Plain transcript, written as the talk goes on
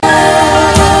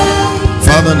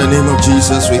Father, in the name of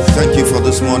Jesus, we thank you for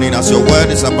this morning. As your word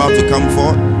is about to come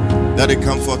forth, let it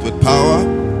come forth with power,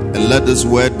 and let this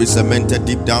word be cemented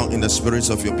deep down in the spirits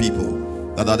of your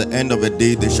people, that at the end of the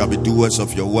day they shall be doers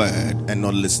of your word and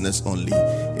not listeners only.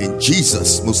 In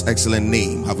Jesus' most excellent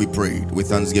name have we prayed with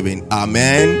thanksgiving.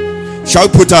 Amen. Shall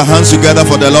we put our hands together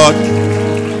for the Lord?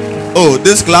 Oh,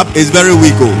 this clap is very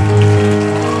weak.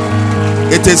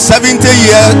 It is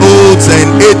 70-year-olds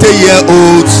and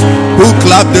 80-year-olds who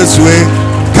clap this way.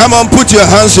 Come on, put your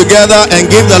hands together and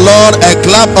give the Lord a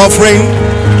clap offering.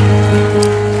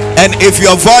 And if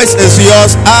your voice is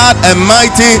yours, add a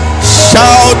mighty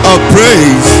shout of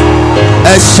praise.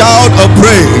 A shout of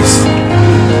praise.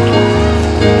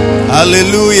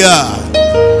 Hallelujah.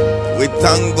 We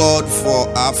thank God for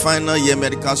our final year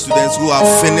medical students who have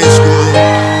finished school.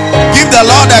 Give the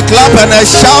Lord a clap and a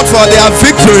shout for their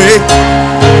victory.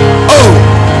 Oh,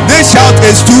 this shout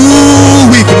is too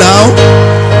weak now.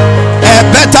 A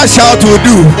better shout will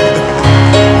do.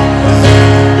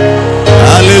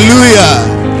 Hallelujah.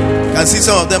 You can see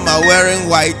some of them are wearing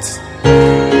white.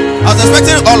 I was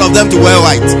expecting all of them to wear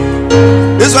white.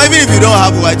 This why even if you don't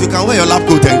have white, you can wear your lab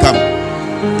coat and come.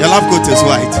 Your lab coat is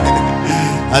white.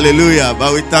 Hallelujah.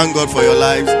 But we thank God for your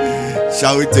lives.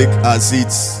 Shall we take our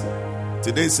seats?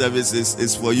 Today's service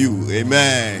is for you.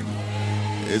 Amen.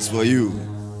 It's for you.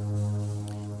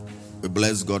 We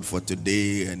bless God for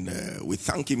today, and we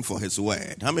thank him for his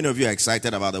word. How many of you are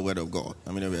excited about the word of God?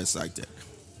 How many of you are excited?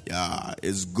 Yeah,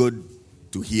 it's good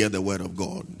to hear the word of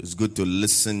God. It's good to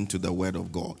listen to the word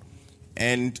of God.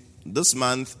 And this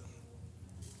month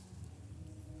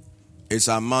is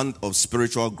a month of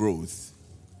spiritual growth.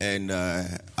 And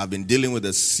I've been dealing with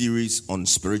a series on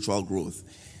spiritual growth.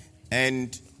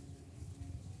 And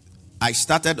I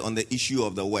started on the issue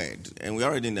of the word. And we're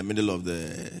already in the middle of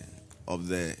the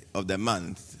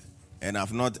month. And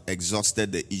I've not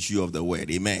exhausted the issue of the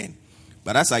word. Amen.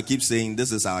 But as I keep saying,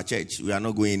 this is our church. We are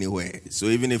not going anywhere. So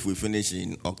even if we finish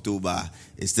in October,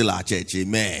 it's still our church.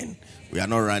 Amen. We are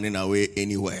not running away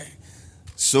anywhere.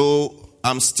 So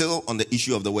I'm still on the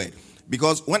issue of the word.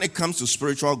 Because when it comes to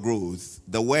spiritual growth,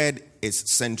 the word is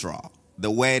central. The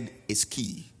word is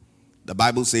key. The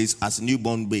Bible says, as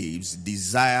newborn babes,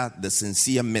 desire the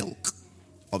sincere milk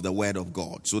of the word of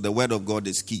God. So the word of God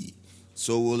is key.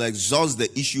 So we'll exhaust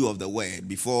the issue of the word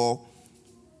before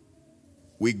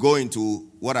we go into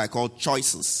what I call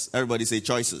choices. Everybody say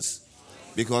choices.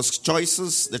 Because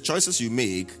the choices you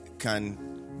make can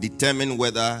determine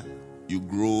whether you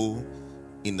grow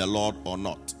in the Lord or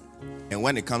not. And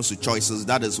when it comes to choices,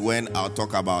 that is when I'll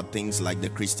talk about things like the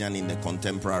Christian in the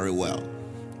contemporary world,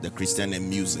 the Christian in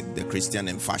music, the Christian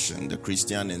in fashion, the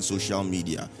Christian in social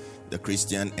media, the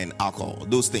Christian in alcohol.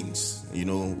 Those things,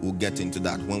 we'll get into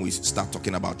that when we start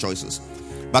talking about choices.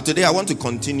 But today I want to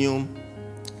continue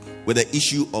with the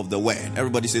issue of the word.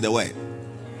 Everybody say the word.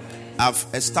 I've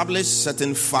established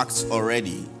certain facts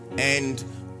already. And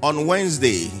on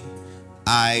Wednesday,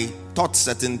 I taught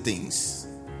certain things.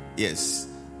 Yes.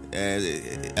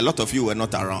 A lot of you were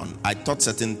not around. I taught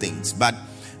certain things, but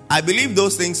I believe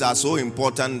those things are so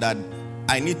important that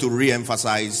I need to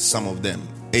re-emphasize some of them.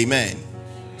 Amen.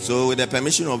 So with the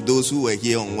permission of those who were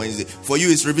here on Wednesday, for you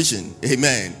it's revision.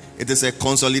 Amen. It is a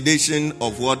consolidation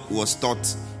of what was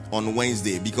taught on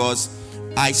Wednesday, because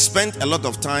I spent a lot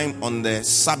of time on the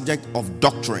subject of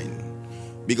doctrine,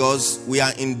 because we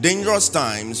are in dangerous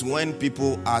times when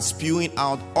people are spewing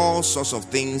out all sorts of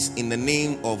things in the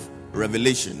name of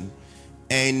revelation,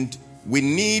 and we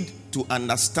need to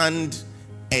understand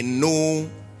and know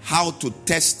how to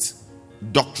test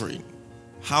doctrine,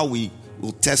 how we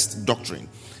will test doctrine.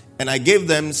 And I gave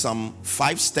them some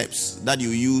 5 steps that you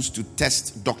use to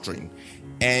test doctrine,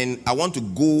 and I want to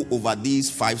go over these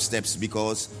 5 steps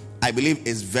because I believe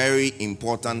it's very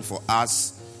important for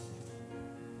us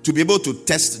to be able to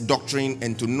test doctrine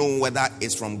and to know whether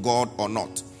it's from God or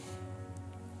not.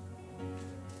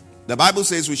 The Bible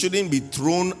says we shouldn't be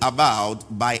thrown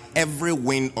about by every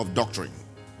wind of doctrine.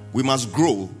 We must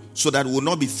grow so that we will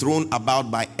not be thrown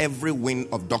about by every wind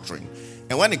of doctrine.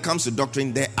 And when it comes to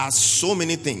doctrine, there are so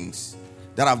many things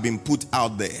that have been put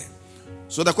out there.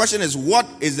 So the question is, what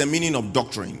is the meaning of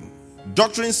doctrine?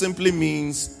 Doctrine simply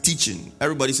means teaching.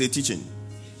 Everybody say teaching.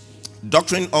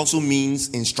 Doctrine also means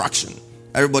instruction.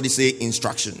 Everybody say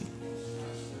instruction.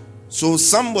 So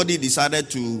somebody decided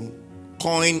to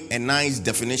coin a nice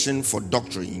definition for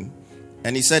doctrine,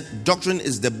 and he said doctrine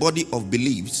is the body of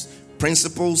beliefs,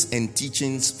 principles and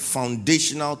teachings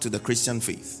foundational to the Christian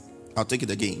faith. I'll take it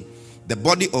again. The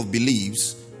body of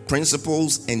beliefs,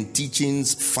 principles and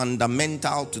teachings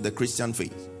fundamental to the Christian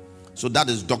faith. So that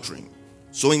is doctrine.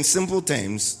 So in simple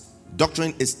terms,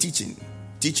 doctrine is teaching.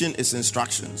 Teaching is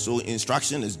instruction. So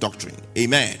instruction is doctrine.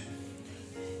 Amen.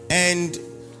 And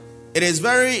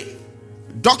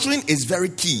doctrine is very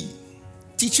key.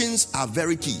 Teachings are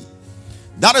very key.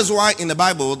 That is why in the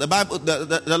Bible,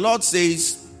 the Lord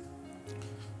says,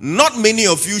 not many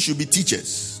of you should be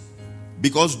teachers,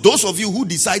 because those of you who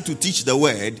decide to teach the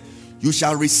word, you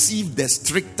shall receive the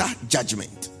stricter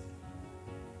judgment.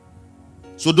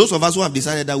 So those of us who have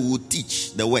decided that we will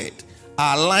teach the word,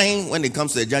 our line when it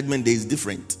comes to the judgment day is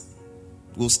different.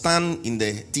 We'll stand in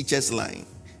the teacher's line,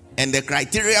 and the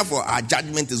criteria for our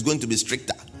judgment is going to be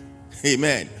stricter.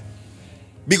 Amen.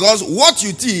 Because what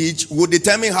you teach will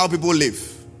determine how people live.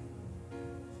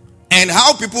 And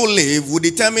how people live will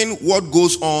determine what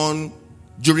goes on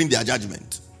during their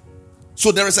judgment.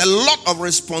 So there is a lot of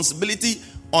responsibility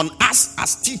on us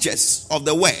as teachers of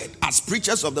the word, as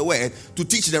preachers of the word, to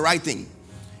teach the right thing.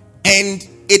 And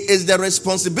it is the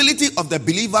responsibility of the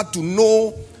believer to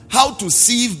know how to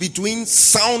sieve between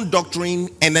sound doctrine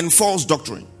and then false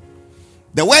doctrine.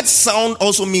 The word sound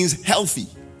also means healthy.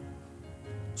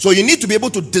 So you need to be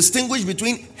able to distinguish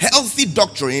between healthy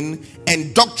doctrine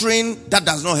and doctrine that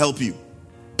does not help you.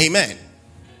 Amen.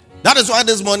 That is why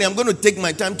this morning I'm going to take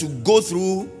my time to go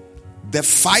through the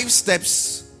 5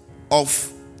 steps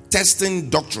of testing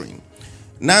doctrine.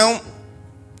 Now,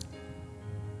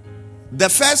 the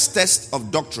first test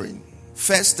of doctrine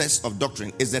is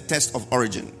the test of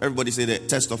origin. Everybody say the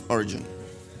test of origin.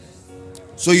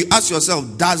 So you ask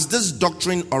yourself, does this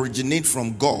doctrine originate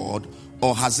from God,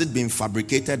 or has it been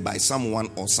fabricated by someone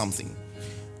or something?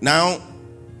 Now,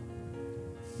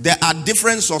 there are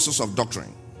different sources of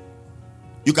doctrine.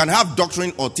 You can have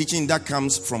doctrine or teaching that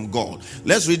comes from God.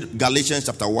 Let's read Galatians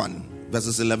chapter 1,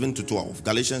 verses 11 to 12.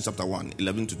 Galatians chapter 1,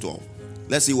 11 to 12.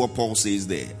 Let's see what Paul says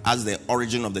there as the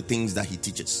origin of the things that he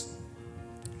teaches.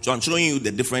 So I'm showing you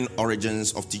the different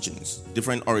origins of teachings,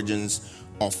 different origins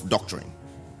of doctrine.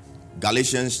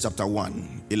 Galatians chapter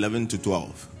 1, 11 to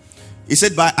 12. He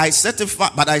said, but I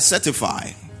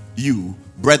certify you,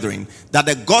 brethren, that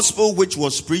the gospel which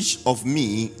was preached of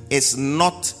me is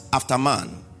not after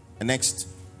man. Next.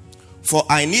 For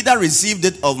I neither received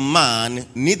it of man,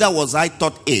 neither was I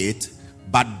taught it,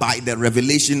 but by the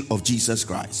revelation of Jesus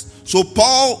Christ. So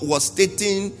Paul was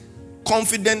stating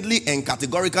confidently and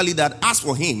categorically that as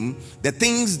for him, the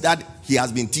things that he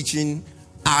has been teaching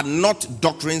are not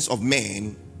doctrines of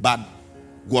men, but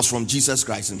was from Jesus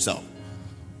Christ himself.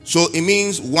 So it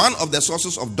means one of the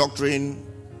sources of doctrine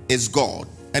is God.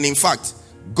 And in fact,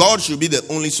 God should be the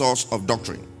only source of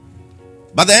doctrine.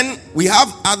 But then we have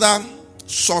other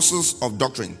sources of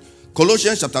doctrine.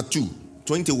 Colossians chapter 2,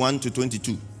 21 to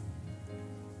 22.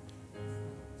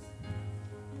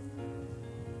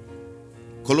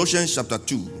 Colossians chapter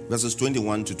 2, verses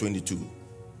 21 to 22.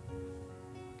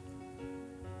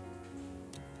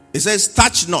 It says,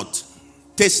 touch not,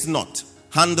 taste not,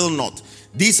 handle not.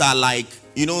 These are like,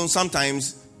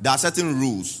 sometimes there are certain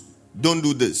rules. Don't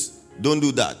do this, don't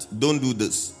do that, don't do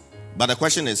this. But the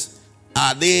question is,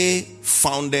 are they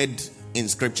founded in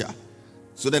scripture?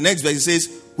 So the next verse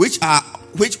says, which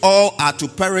all are to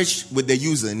perish with the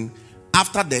using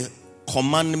after the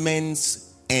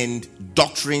commandments and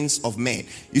doctrines of men.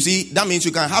 You see, that means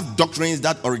you can have doctrines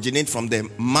that originate from the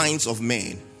minds of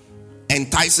men,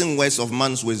 enticing words of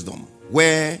man's wisdom,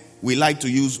 where we like to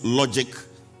use logic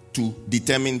to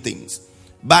determine things.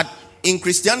 But in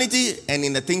Christianity and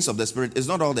in the things of the Spirit, it's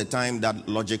not all the time that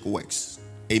logic works.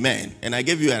 Amen. And I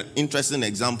gave you an interesting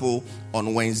example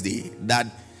on Wednesday that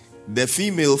the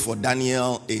female for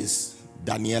Daniel is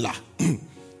Daniela.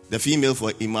 The female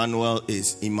for Emmanuel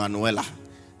is Emmanuela.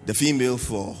 The female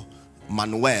for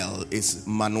Manuel is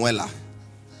Manuela.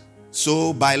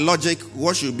 So by logic,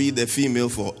 what should be the female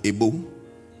for Ebo?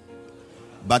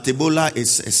 But Ebola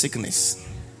is a sickness.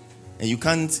 And you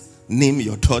can't name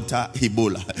your daughter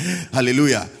Ebola.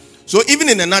 Hallelujah. So even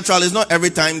in the natural, it's not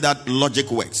every time that logic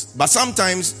works. But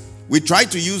sometimes we try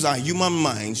to use our human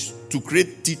minds to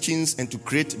create teachings and to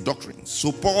create doctrines.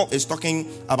 So Paul is talking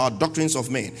about doctrines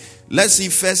of men. Let's see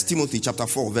 1 Timothy chapter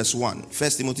 4 verse 1. 1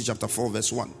 Timothy chapter 4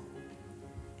 verse 1.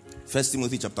 1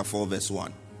 Timothy chapter 4 verse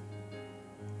 1.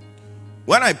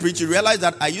 When I preach, you realize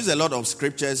that I use a lot of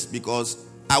scriptures because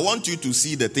I want you to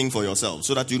see the thing for yourself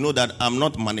so that you know that I'm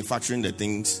not manufacturing the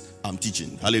things I'm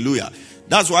teaching. Hallelujah.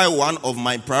 That's why one of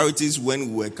my priorities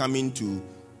when we were coming to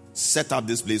set up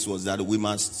this place was that we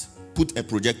must put a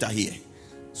projector here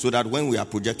so that when we are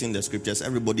projecting the scriptures,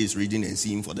 everybody is reading and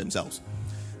seeing for themselves.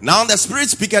 Now the Spirit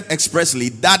speaketh expressly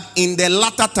that in the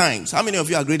latter times, how many of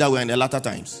you agree that we are in the latter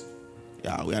times?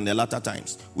 Yeah, we are in the latter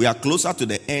times. We are closer to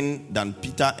the end than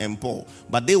Peter and Paul.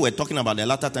 But they were talking about the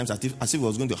latter times as if it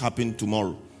was going to happen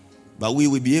tomorrow. But we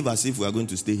will behave as if we are going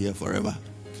to stay here forever.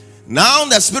 Now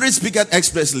the Spirit speaketh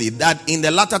expressly that in the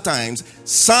latter times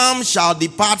some shall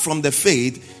depart from the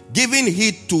faith, giving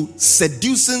heed to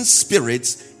seducing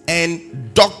spirits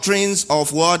and doctrines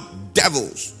of what?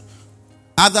 Devils.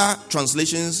 Other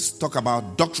translations talk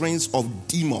about doctrines of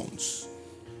demons.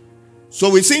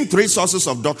 So we've seen three sources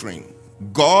of doctrine: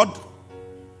 God,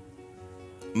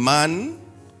 man,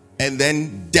 and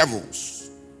then devils.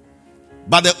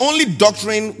 But the only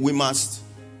doctrine we must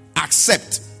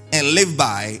accept and live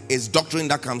by is doctrine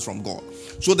that comes from God.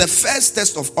 So the first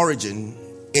test of origin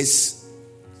is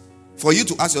for you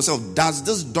to ask yourself, does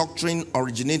this doctrine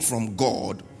originate from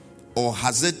God, or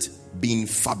has it been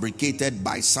fabricated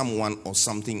by someone or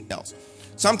something else?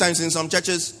 Sometimes in some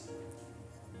churches,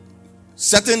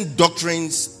 certain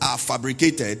doctrines are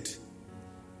fabricated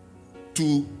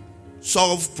to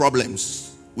solve problems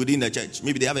within the church.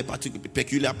 Maybe they have a particular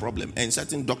peculiar problem and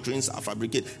certain doctrines are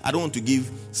fabricated. I don't want to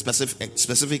give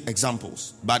specific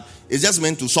examples, but it's just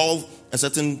meant to solve a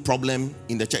certain problem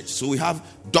in the church. So we have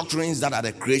doctrines that are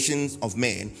the creations of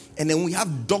man, and then we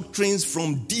have doctrines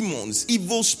from demons,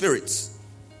 evil spirits.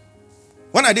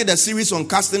 When I did a series on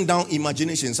casting down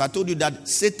imaginations, I told you that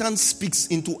Satan speaks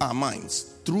into our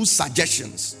minds through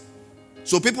suggestions.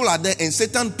 So people are there and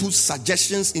Satan puts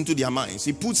suggestions into their minds.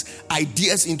 He puts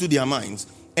ideas into their minds,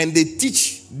 and they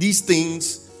teach these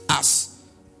things as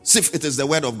if it is the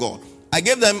word of God. I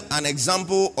gave them an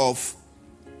example of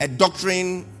a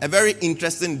doctrine, a very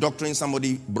interesting doctrine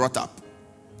somebody brought up.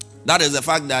 That is the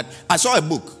fact that I saw a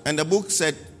book, and the book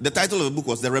said, the title of the book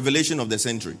was The Revelation of the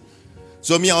Century.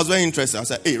 So I was very interested. I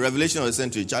said, hey, Revelation of the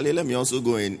Century. Charlie, let me also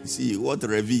go and see what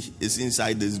Revi is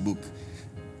inside this book.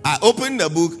 I opened the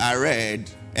book, I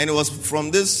read, and it was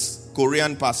from this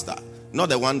Korean pastor. Not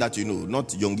the one that you know, not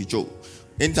Yonggi Cho.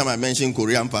 Anytime I mention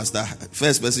Korean pastor,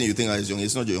 first person you think is Yong,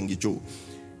 it's not Yonggi Cho.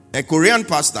 A Korean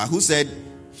pastor who said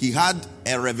he had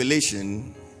a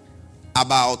revelation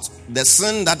about the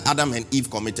sin that Adam and Eve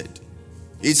committed.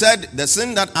 He said the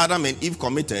sin that Adam and Eve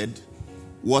committed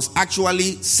was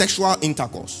actually sexual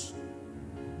intercourse.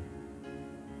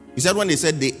 He said when they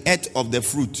said they ate of the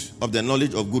fruit of the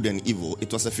knowledge of good and evil,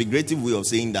 it was a figurative way of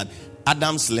saying that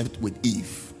Adam slept with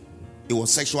Eve. It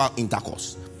was sexual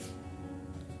intercourse.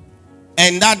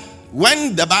 And that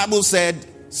when the Bible said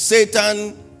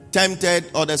Satan tempted,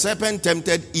 or the serpent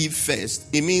tempted Eve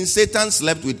first, it means Satan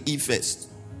slept with Eve first.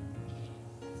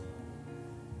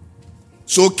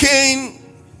 So Cain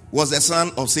was the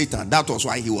son of Satan. That was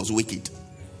why he was wicked.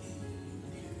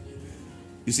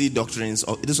 You see, doctrines,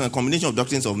 this is a combination of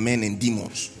doctrines of men and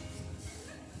demons.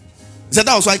 So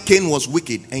that was why Cain was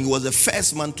wicked, and he was the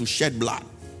first man to shed blood,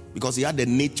 because he had the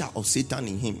nature of Satan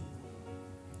in him.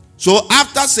 So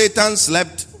after Satan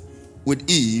slept with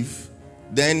Eve,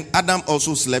 then Adam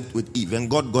also slept with Eve, and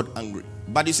God got angry.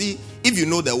 But you see, if you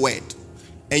know the word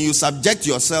and you subject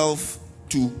yourself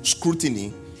to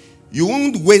scrutiny, you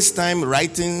won't waste time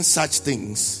writing such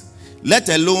things, let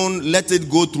alone let it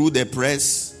go through the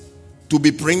press to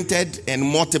be printed and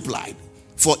multiplied,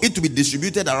 for it to be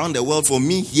distributed around the world for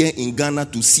me here in Ghana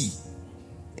to see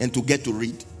and to get to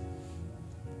read.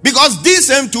 Because these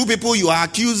same two people you are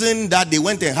accusing that they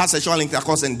went and had sexual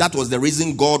intercourse and that was the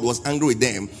reason God was angry with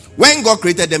them. When God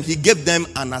created them, he gave them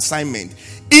an assignment: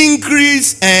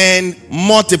 increase and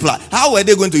multiply. How were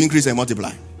they going to increase and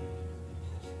multiply?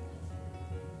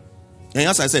 And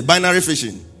as I said, binary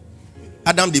fission.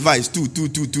 Adam devised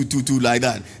 2 like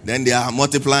that. Then they are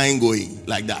multiplying, going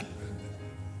like that.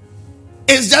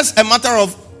 It's just a matter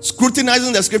of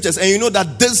scrutinizing the scriptures, and you know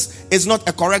that this is not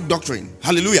a correct doctrine.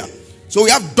 Hallelujah. So we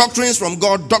have doctrines from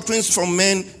God, doctrines from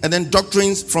men, and then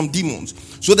doctrines from demons.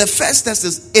 So the first test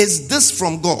is this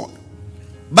from God?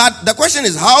 But the question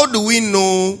is, how do we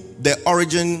know the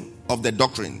origin of the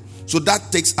doctrine? So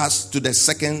that takes us to the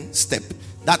second step.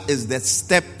 That is the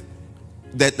step,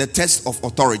 the test of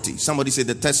authority. Somebody say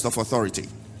the test of authority.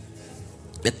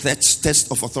 The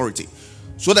test of authority.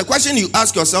 So the question you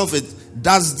ask yourself is,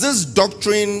 does this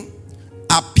doctrine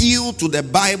appeal to the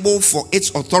Bible for its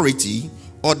authority,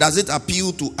 or does it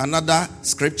appeal to another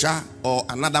scripture or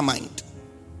another mind?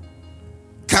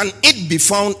 Can it be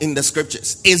found in the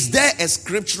scriptures? Is there a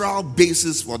scriptural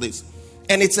basis for this?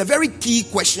 And it's a very key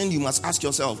question you must ask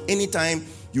yourself anytime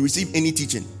you receive any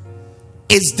teaching.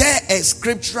 Is there a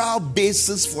scriptural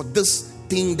basis for this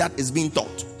thing that is being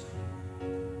taught?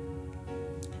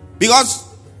 Because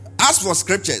as for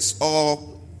scriptures or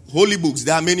holy books,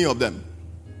 there are many of them.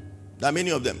 There are many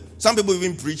of them. Some people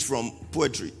even preach from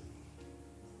poetry.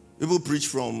 People preach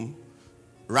from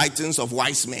writings of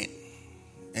wise men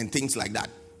and things like that.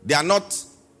 They are not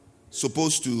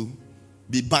supposed to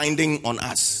be binding on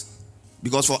us.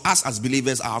 Because for us as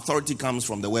believers, our authority comes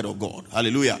from the word of God.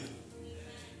 Hallelujah.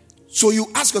 So you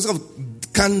ask yourself,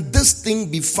 can this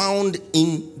thing be found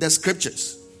in the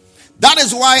scriptures? That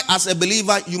is why as a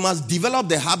believer, you must develop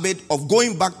the habit of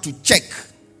going back to check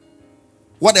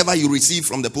whatever you receive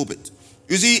from the pulpit.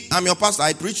 You see, I'm your pastor.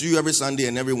 I preach to you every Sunday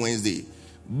and every Wednesday.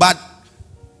 But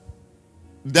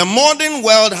the modern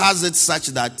world has it such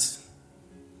that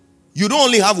you don't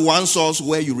only have one source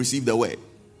where you receive the word.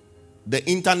 The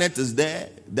internet is there.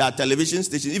 There are television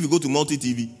stations. If you go to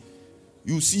multi-TV,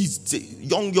 you see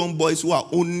young boys who are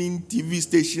owning TV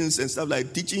stations and stuff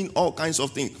like teaching all kinds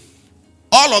of things.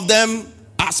 All of them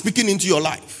are speaking into your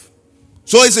life.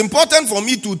 So it's important for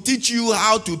me to teach you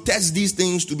how to test these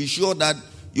things to be sure that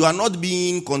you are not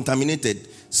being contaminated.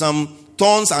 Some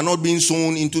thorns are not being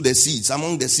sown into the seeds,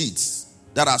 among the seeds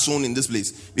that are sown in this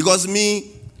place. Because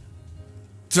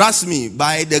trust me,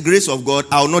 by the grace of God,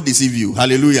 I will not deceive you.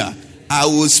 Hallelujah. I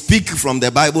will speak from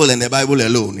the Bible and the Bible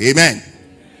alone. Amen.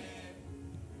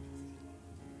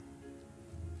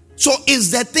 So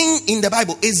is the thing in the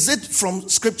Bible, is it from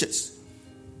scriptures?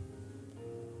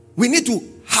 We need to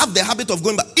have the habit of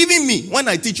going back. Even me, when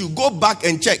I teach you, go back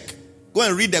and check. Go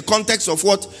and read the context of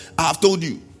what I have told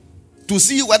you. To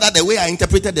see whether the way I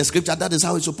interpreted the scripture, that is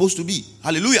how it's supposed to be.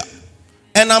 Hallelujah.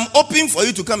 And I'm open for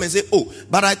you to come and say, oh,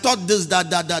 but I thought this,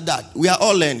 that. We are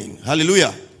all learning.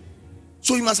 Hallelujah.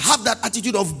 So you must have that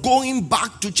attitude of going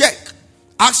back to check.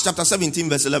 Acts chapter 17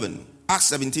 verse 11.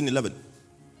 Acts 17:11.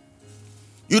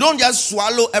 You don't just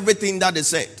swallow everything that is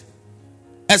said.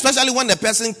 Especially when the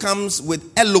person comes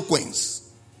with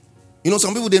eloquence. You know,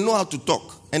 some people, they know how to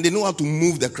talk and they know how to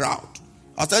move the crowd.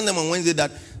 I was telling them on Wednesday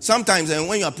that sometimes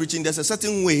when you are preaching, there's a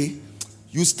certain way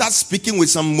you start speaking with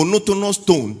some monotonous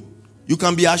tone. You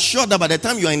can be assured that by the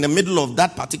time you are in the middle of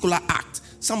that particular act,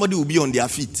 somebody will be on their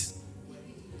feet.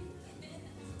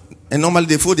 And normally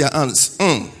they fold their hands.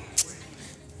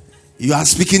 You are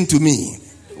speaking to me.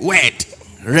 Word.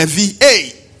 Revi.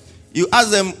 Hey. You ask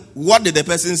them, what did the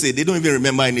person say? They don't even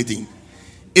remember anything.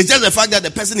 It's just the fact that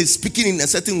the person is speaking in a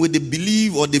certain way. They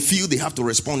believe or they feel they have to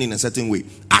respond in a certain way.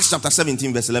 Acts chapter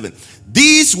 17 verse 11.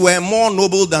 These were more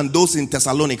noble than those in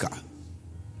Thessalonica.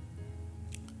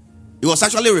 He was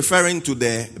actually referring to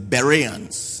the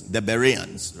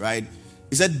Bereans, right?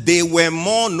 He said they were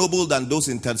more noble than those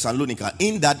in Thessalonica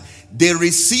in that they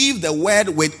received the word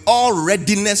with all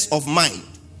readiness of mind.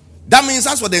 That means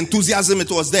that's what the enthusiasm,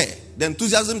 it was there. The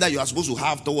enthusiasm that you are supposed to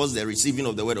have towards the receiving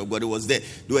of the word of God, it was there.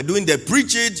 They were doing the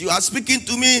preach it, you are speaking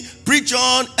to me, preach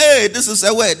on, hey, this is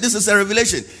a word, this is a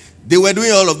revelation. They were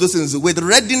doing all of those things with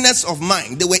readiness of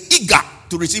mind. They were eager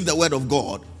to receive the word of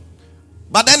God.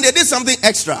 But then they did something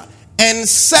extra and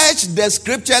searched the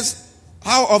scriptures,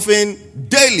 how often?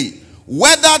 Daily.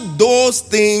 Whether those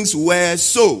things were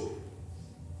so.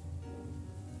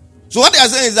 So what they are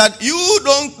saying is that you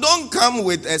don't come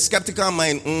with a skeptical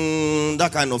mind,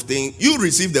 that kind of thing. You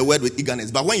receive the word with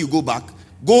eagerness. But when you go back,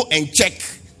 go and check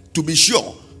to be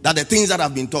sure that the things that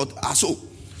have been taught are so.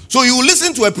 So you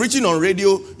listen to a preaching on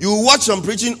radio, you watch some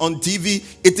preaching on TV,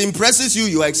 it impresses you,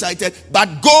 you are excited,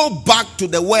 but go back to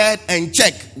the word and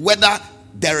check whether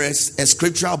there is a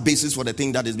scriptural basis for the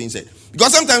thing that is being said.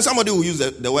 Because sometimes somebody will use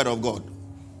the word of God.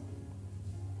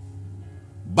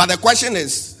 But the question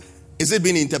is it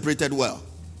being interpreted well?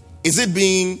 Is it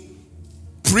being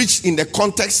preached in the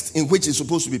context in which it's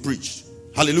supposed to be preached?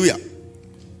 Hallelujah.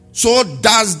 So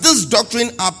does this doctrine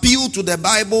appeal to the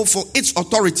Bible for its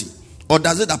authority? Or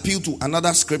does it appeal to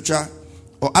another scripture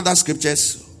or other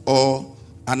scriptures or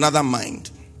another mind?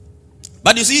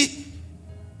 But you see,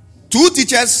 two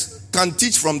teachers can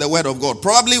teach from the word of God,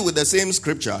 probably with the same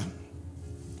scripture.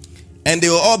 And they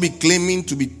will all be claiming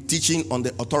to be teaching on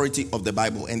the authority of the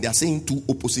Bible. And they are saying two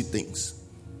opposite things.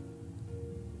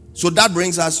 So that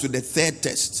brings us to the third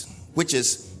test, which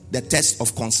is the test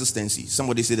of consistency.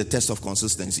 Somebody say the test of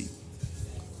consistency.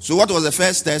 So what was the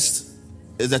first test?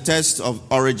 Is the test of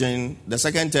origin. The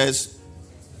second test.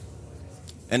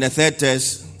 And the third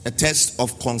test, a test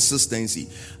of consistency.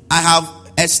 I have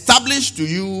established to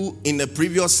you in the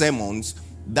previous sermons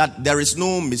that there is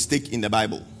no mistake in the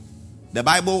Bible. The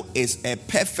Bible is a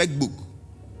perfect book.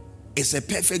 It's a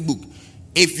perfect book.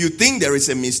 If you think there is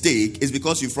a mistake, it's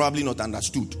because you've probably not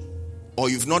understood. Or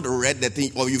you've not read the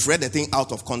thing, or you've read the thing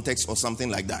out of context or something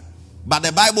like that. But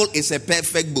the Bible is a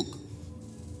perfect book.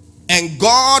 And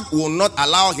God will not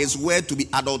allow his word to be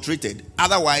adulterated.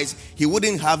 Otherwise, he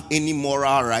wouldn't have any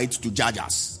moral right to judge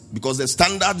us. Because the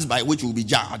standards by which we'll be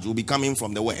judged will be coming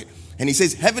from the word. And he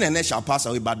says, heaven and earth shall pass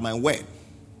away, but my word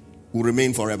will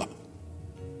remain forever.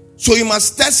 So you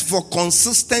must test for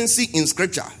consistency in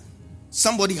scripture.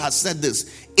 Somebody has said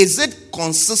this. is it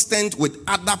consistent with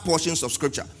other portions of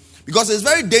scripture? Because it's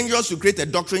very dangerous to create a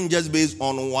doctrine just based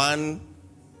on one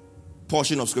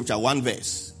portion of scripture, one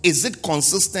verse. Is it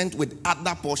consistent with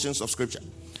other portions of scripture?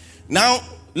 Now,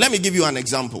 let me give you an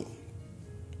example.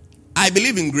 I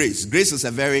believe in grace. Grace is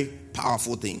a very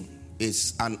powerful thing.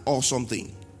 It's an awesome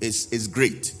thing. It's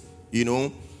great,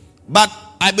 But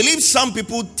I believe some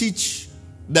people teach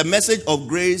the message of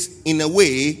grace in a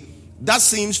way that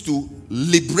seems to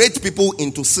liberate people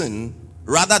into sin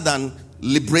rather than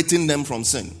liberating them from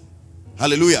sin.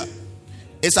 Hallelujah.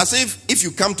 It's as if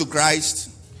you come to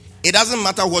Christ, it doesn't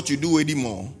matter what you do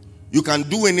anymore. You can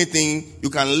do anything.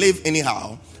 You can live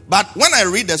anyhow. But when I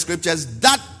read the scriptures,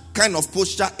 that kind of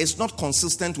posture is not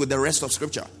consistent with the rest of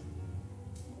scripture.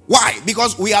 Why?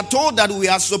 Because we are told that we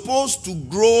are supposed to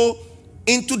grow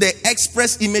into the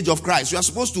express image of Christ. We are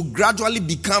supposed to gradually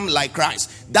become like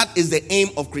Christ. That is the aim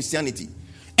of Christianity.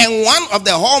 And one of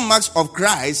the hallmarks of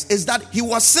Christ is that he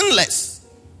was sinless.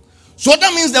 So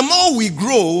that means the more we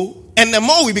grow and the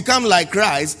more we become like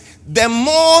Christ, the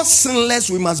more sinless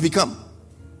we must become.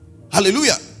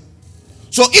 Hallelujah.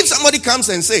 So if somebody comes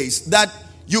and says that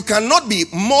you cannot be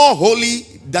more holy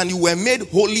than you were made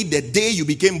holy the day you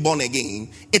became born again,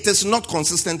 it is not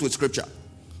consistent with scripture.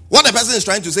 What the person is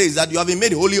trying to say is that you have been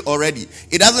made holy already.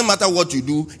 It doesn't matter what you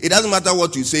do. It doesn't matter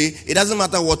what you say. It doesn't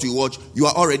matter what you watch. You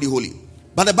are already holy.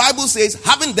 But the Bible says,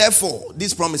 having therefore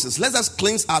these promises, let us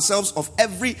cleanse ourselves of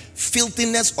every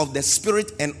filthiness of the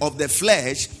spirit and of the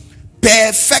flesh,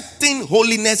 perfecting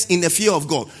holiness in the fear of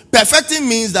God. Perfecting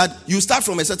means that you start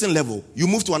from a certain level, you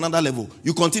move to another level,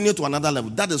 you continue to another level.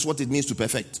 That is what it means to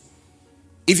perfect.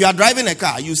 If you are driving a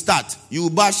car, you start, you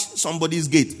bash somebody's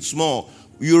gate, small.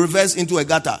 You reverse into a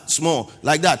gutter, small,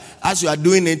 like that. As you are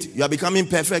doing it, you are becoming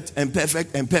perfect and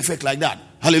perfect and perfect like that.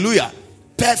 Hallelujah.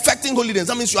 Perfecting holiness.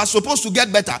 That means you are supposed to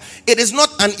get better. It is not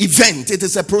an event, it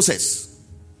is a process.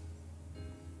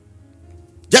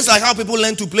 Just like how people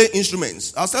learn to play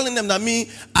instruments. I was telling them that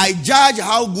I judge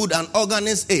how good an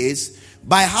organist is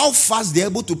by how fast they're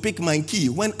able to pick my key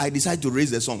when I decide to raise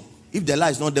the song. If the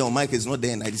light is not there or mic is not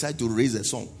there and I decide to raise the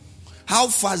song. How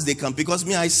fast they can, because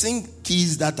I sing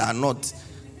keys that are not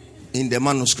in the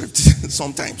manuscript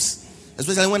sometimes.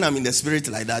 Especially when I'm in the spirit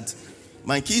like that.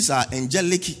 My keys are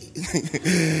angelic,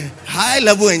 high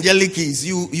level angelic keys.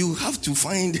 You have to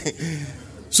find.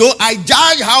 So I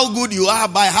judge how good you are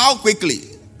by how quickly.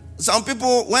 Some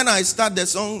people, when I start the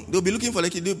song, they'll be looking for the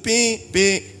key. Do ping,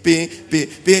 ping, ping, ping,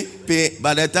 ping, ping.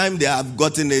 By the time they have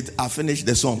gotten it, I finish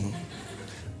the song.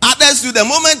 Others, to the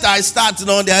moment I start,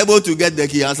 they're able to get the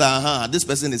key. I say, this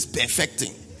person is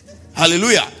perfecting.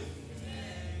 Hallelujah.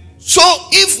 So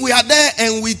if we are there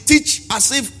and we teach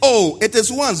as if, it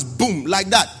is once, boom, like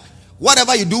that.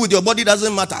 Whatever you do with your body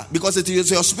doesn't matter because it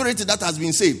is your spirit that has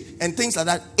been saved and things like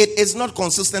that. It is not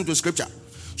consistent with scripture.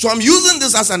 So I'm using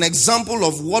this as an example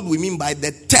of what we mean by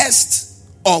the test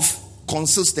of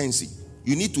consistency.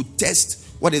 You need to test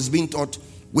what is being taught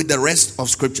with the rest of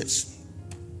scriptures.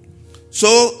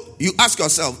 So you ask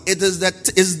yourself, is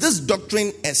this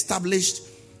doctrine established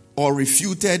or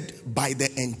refuted by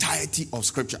the entirety of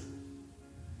scripture?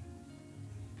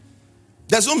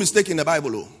 There's no mistake in the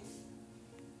Bible.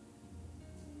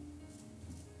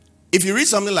 If you read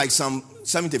something like Psalm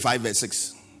 75 verse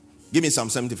 6, give me Psalm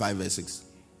 75 verse 6.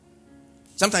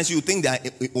 Sometimes you think there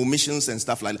are omissions and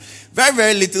stuff like that. Very,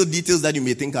 very little details that you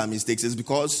may think are mistakes is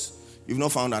because you've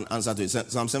not found an answer to it.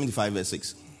 Psalm 75 verse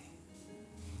 6.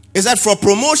 It said, for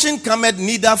promotion cometh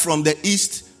neither from the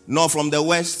east, nor from the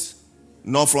west,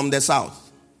 nor from the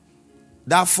south.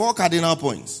 There are 4 cardinal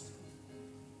points.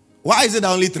 Why is it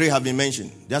that only 3 have been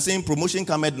mentioned? They are saying promotion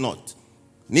cometh not,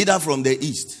 neither from the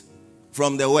east,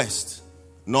 from the west,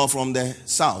 nor from the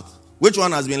south. Which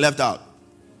one has been left out?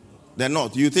 The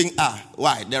north. You think,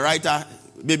 why? The writer,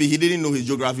 maybe he didn't know his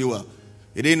geography well.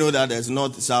 He didn't know that there's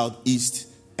north, south, east,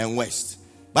 and west.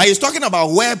 But he's talking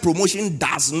about where promotion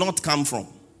does not come from.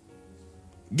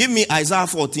 Give me Isaiah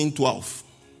 14:12.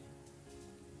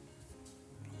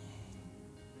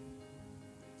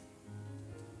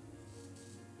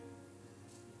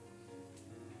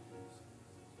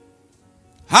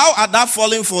 How art thou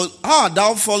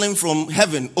fallen from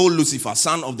heaven, O Lucifer,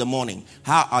 son of the morning?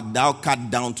 How art thou cut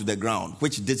down to the ground,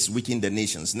 which didst weaken the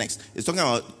nations? Next. It's talking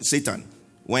about Satan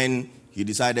when he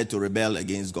decided to rebel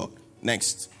against God.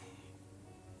 Next.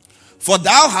 For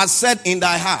thou hast said in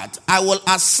thy heart, I will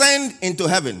ascend into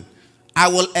heaven. I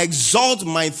will exalt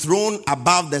my throne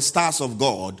above the stars of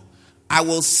God. I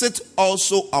will sit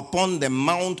also upon the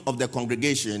mount of the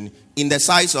congregation in the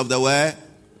sides of the where?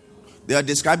 They are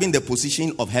describing the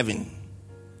position of heaven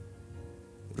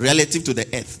relative to the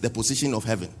earth, the position of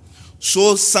heaven.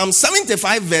 So Psalm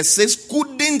 75 verse 6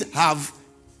 couldn't have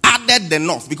added the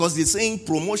north, because they're saying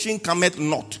promotion cometh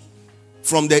not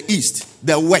from the east,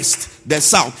 the west, the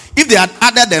south. If they had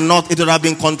added the north, it would have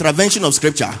been contravention of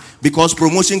scripture, because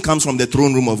promotion comes from the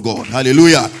throne room of God.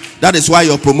 Hallelujah. That is why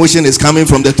your promotion is coming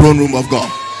from the throne room of God.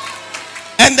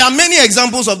 And there are many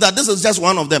examples of that. This is just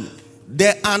one of them.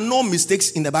 There are no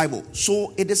mistakes in the Bible.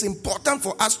 So it is important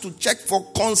for us to check for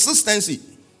consistency.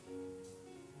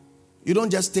 You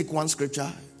don't just take one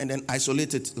scripture and then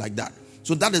isolate it like that.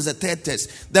 So that is the third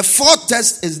test. The fourth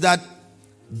test is that,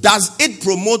 does it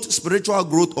promote spiritual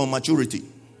growth or maturity?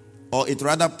 Or it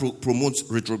rather promotes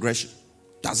retrogression?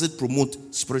 Does it promote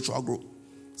spiritual growth?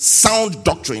 Sound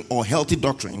doctrine or healthy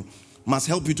doctrine must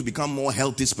help you to become more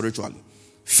healthy spiritually.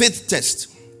 Fifth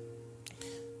test.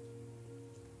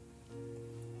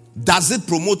 Does it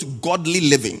promote godly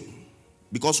living?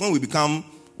 Because when we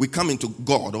come into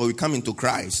God, or we come into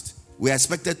Christ, we are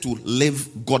expected to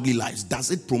live godly lives.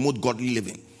 Does it promote godly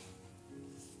living?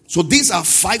 So these are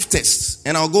 5 tests,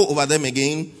 and I'll go over them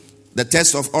again. The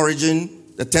test of origin,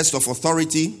 the test of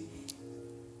authority,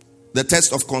 the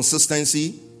test of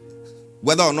consistency,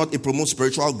 whether or not it promotes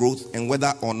spiritual growth, and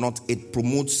whether or not it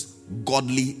promotes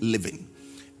godly living.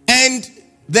 And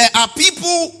there are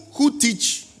people who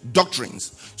teach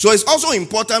doctrines. So it's also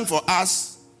important for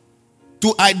us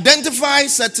to identify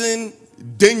certain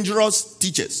dangerous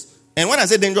teachers. And when I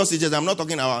say dangerous teachers, I'm not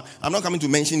coming to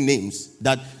mention names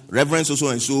that Reverend so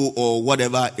and so or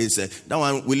whatever is. That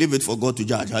one, we leave it for God to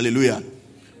judge. Hallelujah.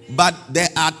 But there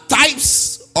are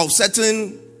types of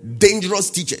certain dangerous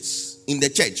teachers in the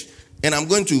church. And I'm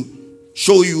going to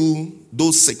show you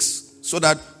those 6 so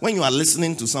that when you are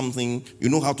listening to something, you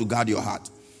know how to guard your heart.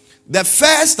 The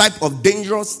first type of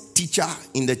dangerous teacher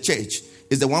in the church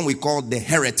is the one we call the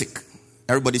heretic.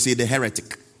 Everybody say the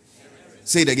heretic.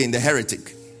 Say it again, the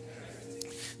heretic.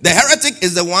 The heretic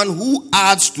is the one who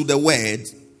adds to the word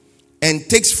and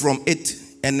takes from it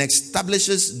and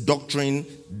establishes doctrine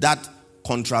that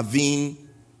contravene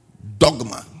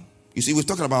dogma. You see, we're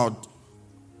talking about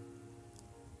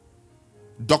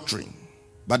doctrine,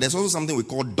 but there's also something we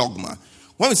call dogma.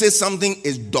 When we say something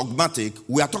is dogmatic,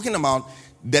 we are talking about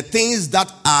the things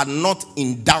that are not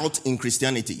in doubt in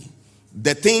Christianity,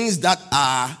 the things that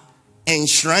are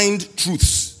enshrined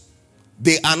truths.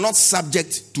 They are not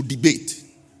subject to debate.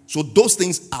 So those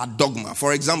things are dogma.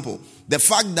 For example, the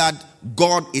fact that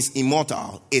God is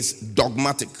immortal is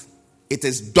dogmatic. It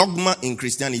is dogma in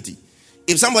Christianity.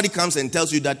 If somebody comes and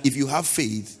tells you that if you have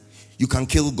faith, you can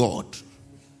kill God,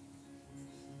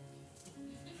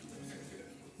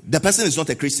 the person is not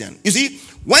a Christian. You see,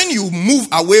 when you move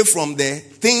away from the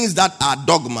things that are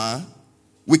dogma,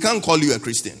 we can't call you a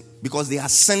Christian, because they are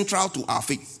central to our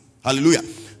faith. Hallelujah.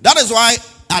 That is why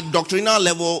at doctrinal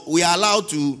level, we are allowed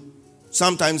to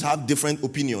sometimes have different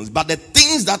opinions. But the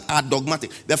things that are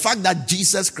dogmatic, the fact that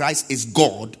Jesus Christ is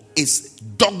God, is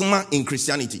dogma in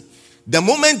Christianity. The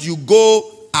moment you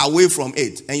go away from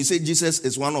it and you say Jesus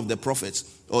is one of the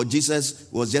prophets, or Jesus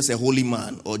was just a holy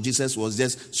man, or Jesus was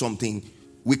just something,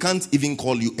 we can't even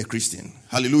call you a Christian.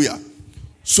 Hallelujah.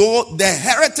 So the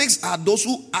heretics are those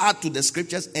who add to the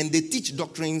scriptures and they teach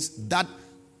doctrines that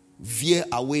veer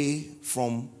away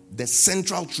from the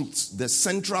central truths, the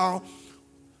central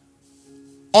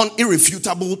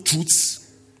unirrefutable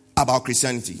truths about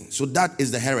Christianity. So that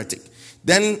is the heretic.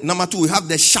 Then number 2, we have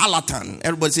the charlatan.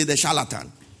 Everybody say the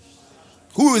charlatan.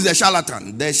 Who is the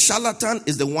charlatan? The charlatan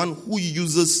is the one who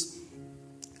uses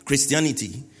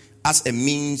Christianity as a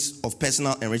means of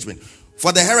personal enrichment.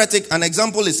 For the heretic, an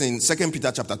example is in 2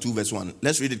 Peter chapter 2 verse 1.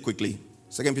 Let's read it quickly.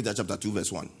 2 Peter chapter 2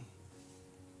 verse 1.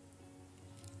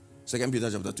 2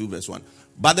 Peter chapter 2 verse 1.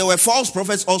 But there were false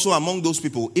prophets also among those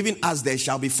people, even as there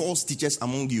shall be false teachers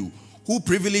among you, who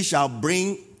privily shall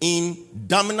bring in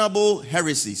damnable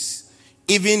heresies,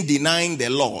 even denying the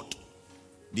Lord.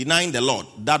 Denying the Lord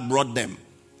that brought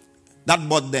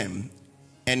them,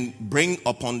 and bring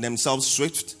upon themselves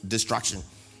swift destruction.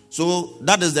 So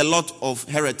that is the lot of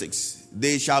heretics.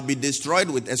 They shall be destroyed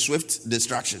with a swift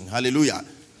destruction. Hallelujah.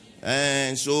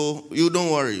 And so you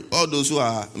don't worry. All those who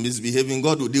are misbehaving,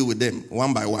 God will deal with them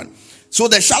one by one. So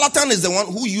the charlatan is the one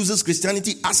who uses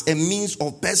Christianity as a means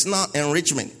of personal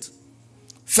enrichment.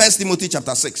 1 Timothy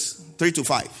chapter 6,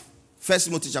 3-5. 1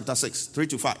 Timothy chapter 6,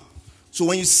 3-5. So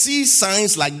when you see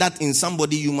signs like that in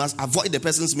somebody, you must avoid the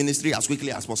person's ministry as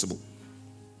quickly as possible.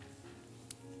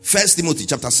 1 Timothy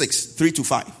chapter 6,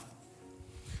 3-5.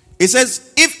 It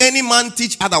says, if any man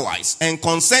teach otherwise and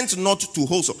consent not to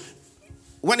hold so.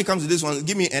 When it comes to this one,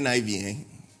 give me NIV.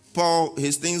 Paul,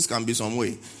 his things can be some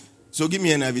way. So give me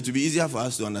NIV to be easier for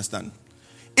us to understand.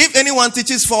 If anyone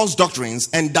teaches false doctrines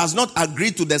and does not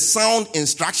agree to the sound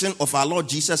instruction of our Lord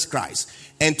Jesus Christ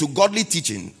and to godly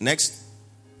teaching, next,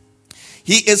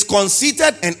 he is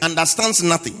conceited and understands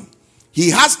nothing. He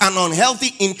has an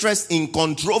unhealthy interest in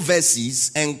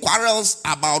controversies and quarrels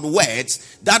about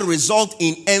words that result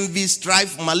in envy,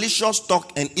 strife, malicious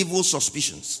talk, and evil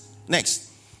suspicions. Next,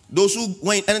 those who,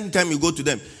 when anytime you go to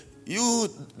them,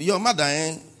 your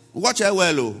mother, watch her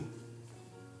well, oh.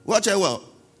 Watch her well.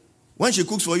 When she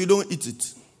cooks for you, don't eat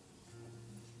it.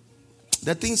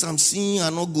 The things I'm seeing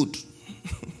are not good.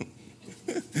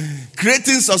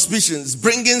 Creating suspicions,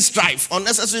 bringing strife,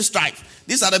 unnecessary strife.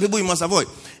 These are the people you must avoid.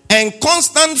 And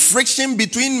constant friction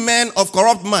between men of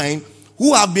corrupt mind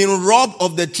who have been robbed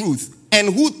of the truth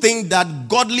and who think that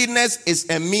godliness is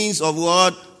a means of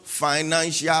what?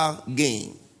 Financial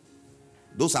gain.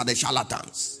 Those are the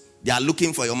charlatans. They are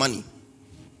looking for your money.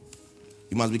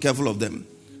 You must be careful of them.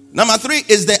 Number 3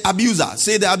 is the abuser.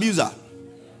 Say the abuser.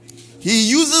 He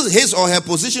uses his or her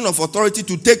position of authority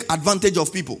to take advantage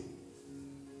of people.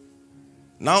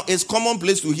 Now it's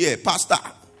commonplace to hear pastor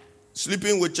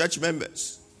sleeping with church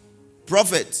members.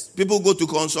 Prophet, people go to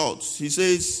consult. He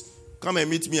says, come and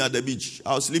meet me at the beach.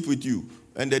 I'll sleep with you.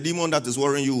 And the demon that is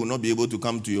worrying you will not be able to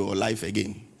come to your life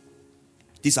again.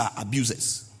 These are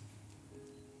abusers.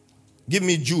 Give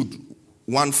me Jude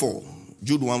 1:4.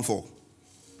 Jude 1:4.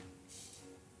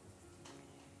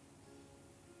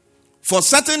 For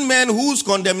certain men whose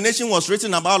condemnation was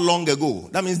written about long ago.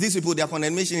 That means these people, their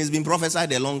condemnation has been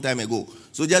prophesied a long time ago.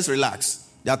 So just relax.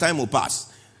 Their time will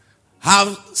pass.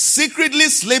 Have secretly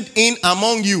slipped in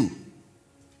among you.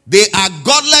 They are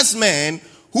godless men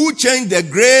who change the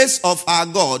grace of our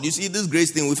God. You see, this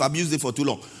grace thing, we've abused it for too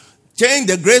long. Change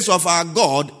the grace of our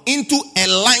God into a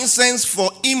license for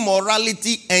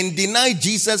immorality and deny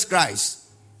Jesus Christ,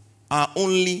 our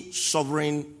only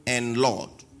sovereign and Lord.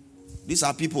 These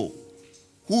are people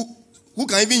who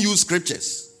can even use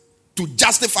scriptures to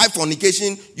justify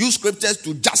fornication, use scriptures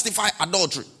to justify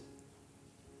adultery.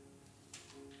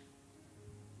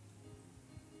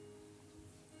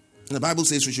 The Bible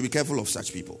says we should be careful of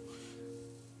such people.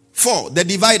 4, the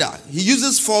divider. He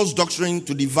uses false doctrine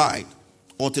to divide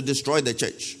or to destroy the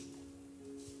church.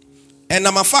 And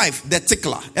number 5, the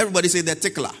tickler. Everybody say the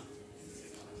tickler.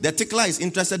 The tickler is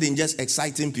interested in just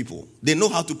exciting people. They know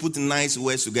how to put nice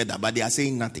words together, but they are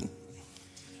saying nothing.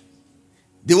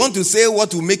 They want to say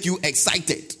what will make you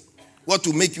excited, what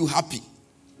will make you happy.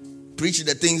 Preach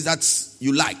the things that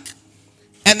you like.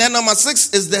 And then number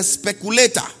 6 is the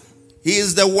speculator. He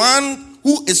is the one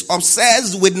who is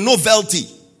obsessed with novelty.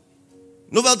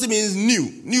 Novelty means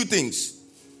new things.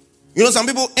 You know, some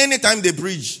people, anytime they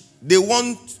preach, they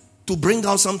want to bring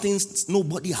out something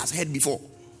nobody has heard before.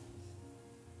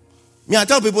 I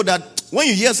tell people that when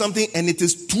you hear something and it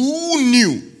is too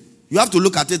new, you have to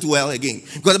look at it well again.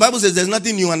 Because the Bible says there's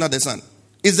nothing new under the sun.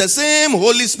 It's the same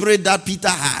Holy Spirit that Peter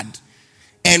had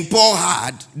and Paul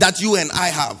had that you and I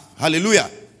have. Hallelujah.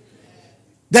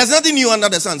 There's nothing new under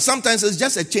the sun. Sometimes it's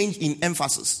just a change in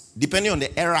emphasis, depending on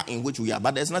the era in which we are.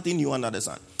 But there's nothing new under the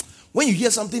sun. When you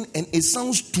hear something and it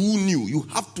sounds too new, you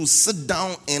have to sit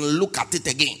down and look at it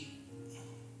again.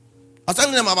 I was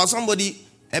telling them about somebody,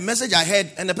 a message I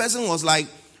heard, and the person was like,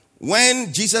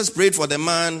 when Jesus prayed for the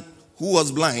man who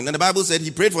was blind, and the Bible said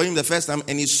he prayed for him the first time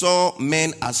and he saw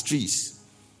men as trees.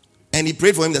 And he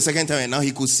prayed for him the second time and now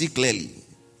he could see clearly.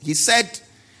 He said,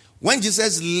 when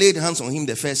Jesus laid hands on him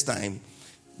the first time,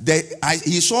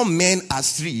 he saw men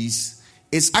as trees.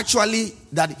 It's actually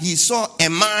that he saw a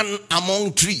man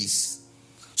among trees.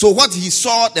 So what he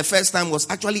saw the first time was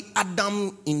actually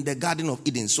Adam in the Garden of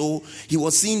Eden. So he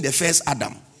was seeing the first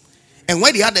Adam. And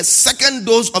when he had the second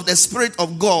dose of the Spirit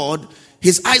of God,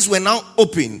 his eyes were now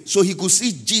open. So he could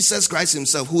see Jesus Christ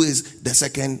himself, who is the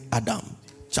second Adam.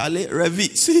 Charlie,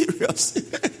 Revi, serious.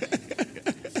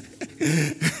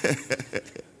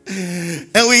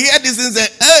 And we hear this and say,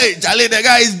 hey, Charlie, the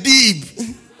guy is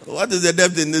deep. What is the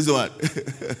depth in this one?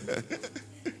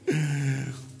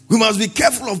 We must be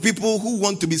careful of people who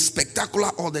want to be spectacular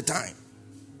all the time.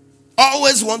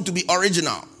 Always want to be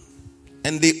original.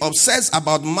 And they obsess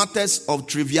about matters of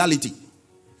triviality.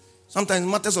 Sometimes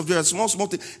matters of triviality, small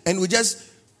things. And we just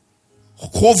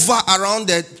hover around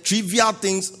the trivial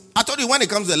things. I told you when it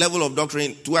comes to the level of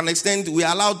doctrine, to an extent, we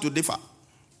are allowed to differ.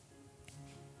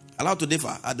 Allowed to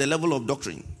differ at the level of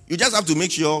doctrine. You just have to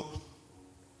make sure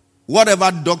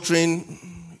whatever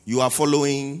doctrine you are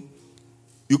following,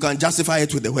 you can justify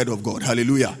it with the word of God.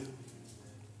 Hallelujah.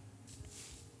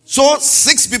 So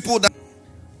 6 people that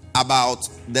about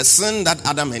the sin that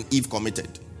Adam and Eve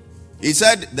committed. He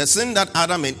said the sin that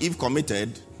Adam and Eve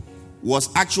committed was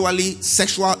actually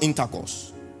sexual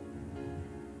intercourse.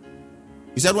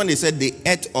 He said when they said they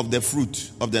ate of the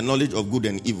fruit of the knowledge of good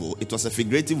and evil, it was a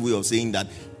figurative way of saying that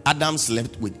Adam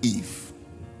slept with Eve.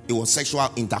 It was sexual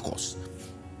intercourse.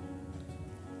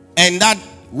 And that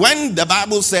when the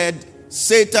Bible said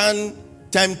Satan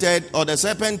tempted, or the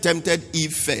serpent tempted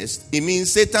Eve first, it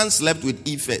means Satan slept with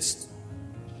Eve first.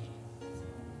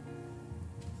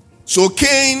 So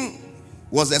Cain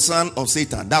was the son of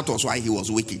Satan. That was why he was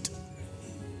wicked.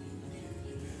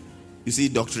 You see,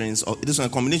 doctrines, this is a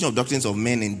combination of doctrines of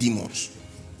men and demons.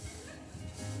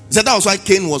 So that was why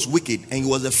Cain was wicked, and he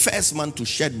was the first man to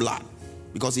shed blood,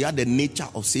 because he had the nature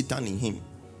of Satan in him.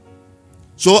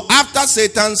 So after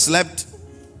Satan slept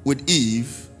with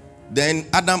Eve, then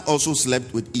Adam also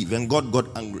slept with Eve, and God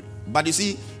got angry. But you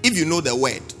see, if you know the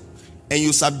word and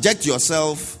you subject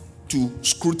yourself to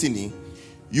scrutiny,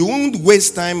 you won't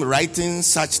waste time writing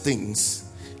such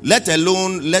things, let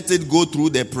alone let it go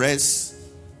through the press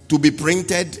to be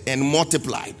printed and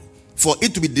multiplied, for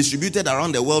it to be distributed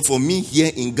around the world for me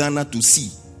here in Ghana to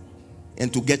see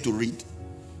and to get to read.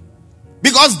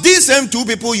 Because these same two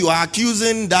people you are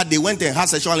accusing that they went and had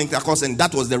sexual intercourse and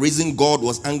that was the reason God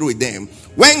was angry with them.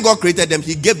 When God created them,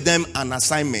 he gave them an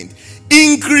assignment: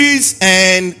 increase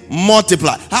and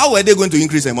multiply. How were they going to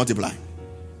increase and multiply?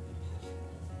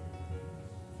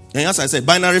 And as I said,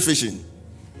 binary fission.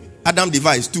 Adam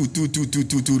devised 2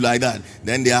 like that.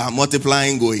 Then they are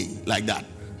multiplying, going like that.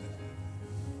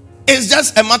 It's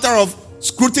just a matter of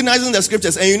scrutinizing the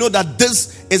scriptures, and you know that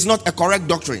this is not a correct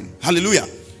doctrine. Hallelujah.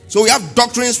 So we have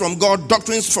doctrines from God,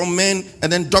 doctrines from men,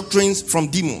 and then doctrines from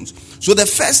demons. So the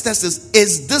first test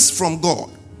is this from God?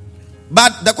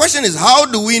 But the question is, how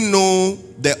do we know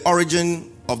the origin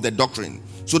of the doctrine?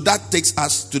 So that takes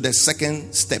us to the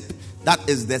second step. That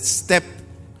is the step,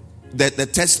 the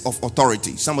test of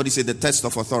authority. Somebody say the test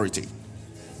of authority.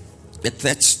 The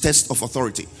test of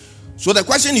authority. So the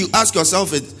question you ask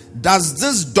yourself is, does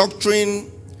this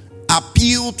doctrine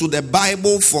appeal to the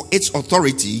Bible for its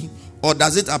authority, or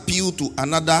does it appeal to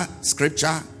another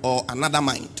scripture or another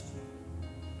mind?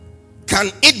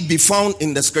 Can it be found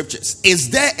in the scriptures? Is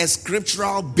there a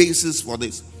scriptural basis for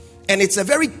this? And it's a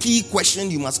very key question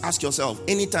you must ask yourself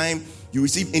anytime you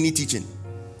receive any teaching.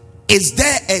 Is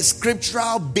there a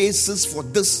scriptural basis for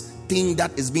this thing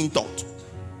that is being taught?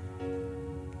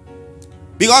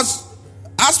 Because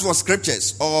as for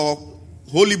scriptures or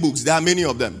holy books, there are many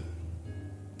of them.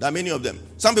 There are many of them.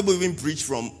 Some people even preach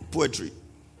from poetry.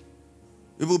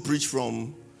 People preach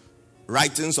from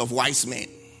writings of wise men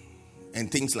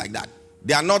and things like that.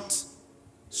 They are not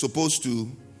supposed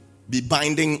to be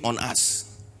binding on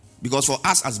us, because for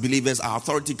us as believers, our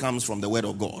authority comes from the word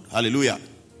of God. Hallelujah.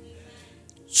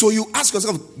 So you ask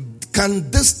yourself,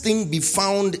 can this thing be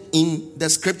found in the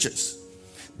scriptures?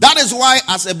 That is why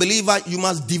as a believer, you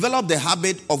must develop the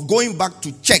habit of going back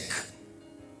to check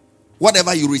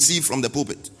whatever you receive from the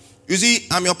pulpit. You see,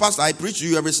 I'm your pastor. I preach to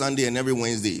you every Sunday and every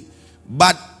Wednesday.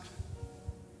 But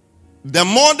the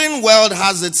modern world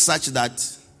has it such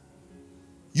that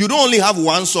you don't only have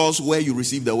one source where you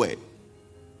receive the word.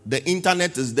 The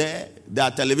internet is there. There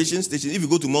are television stations. If you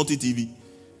go to multi-TV,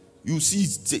 you see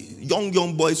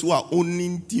young boys who are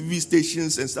owning TV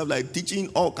stations and stuff, like teaching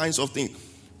all kinds of things.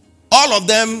 All of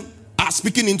them are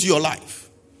speaking into your life.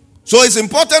 So it's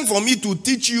important for me to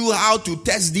teach you how to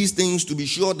test these things to be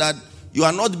sure that you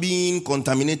are not being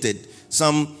contaminated.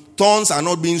 Some thorns are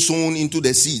not being sown into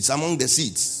the seeds, among the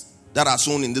seeds that are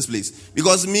sown in this place.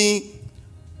 Because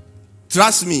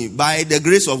trust me, by the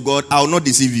grace of God, I will not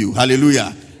deceive you.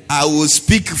 Hallelujah. I will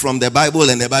speak from the Bible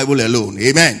and the Bible alone.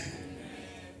 Amen.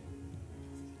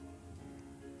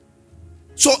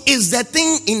 So is the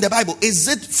thing in the Bible, is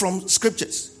it from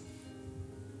scriptures?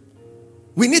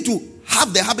 We need to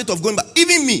have the habit of going back.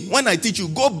 Even me, when I teach you,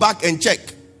 go back and check.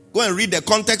 Go and read the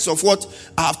context of what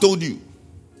I have told you,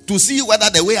 to see whether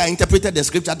the way I interpreted the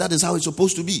scripture, that is how it's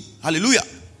supposed to be. Hallelujah.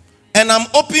 And I'm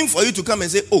open for you to come and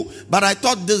say, oh, but I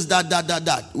thought this,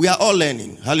 that. We are all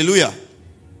learning. Hallelujah.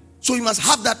 So you must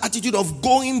have that attitude of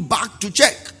going back to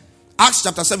check. Acts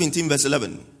chapter 17 verse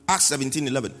 11. Acts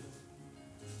 17:11.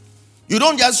 You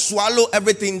don't just swallow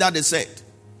everything that is said.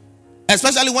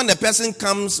 Especially when the person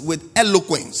comes with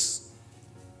eloquence.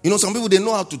 You know, some people, they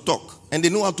know how to talk and they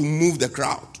know how to move the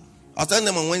crowd. I was telling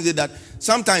them on Wednesday that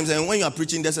sometimes when you are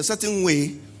preaching, there's a certain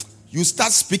way you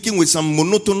start speaking with some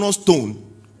monotonous tone.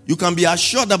 You can be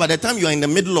assured that by the time you are in the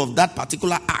middle of that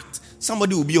particular act,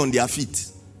 somebody will be on their feet.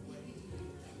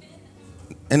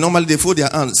 And normally they fold their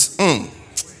hands.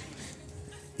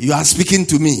 You are speaking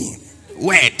to me.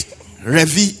 Word.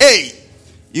 Revi. Hey.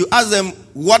 You ask them,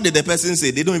 what did the person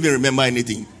say? They don't even remember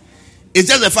anything. It's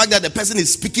just the fact that the person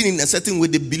is speaking in a certain way.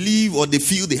 They believe or they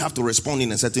feel they have to respond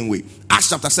in a certain way. Acts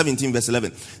chapter 17 verse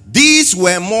 11. These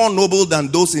were more noble than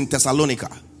those in Thessalonica.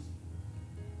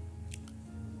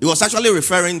 He was actually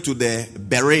referring to the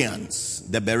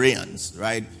Bereans,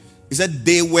 right? He said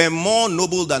they were more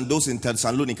noble than those in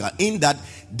Thessalonica in that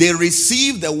they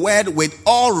received the word with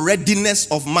all readiness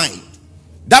of mind.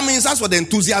 That means that's what the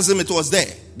enthusiasm it was there.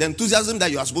 The enthusiasm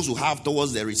that you are supposed to have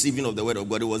towards the receiving of the word of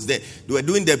God, it was there. They were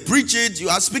doing the preach it, you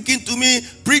are speaking to me,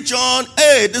 preach on,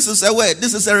 hey, this is a word,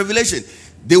 this is a revelation.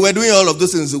 They were doing all of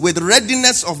those things with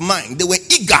readiness of mind. They were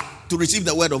eager to receive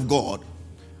the word of God.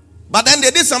 But then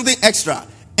they did something extra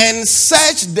and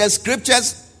searched the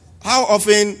scriptures, how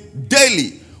often?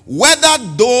 Daily. Whether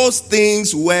those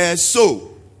things were so.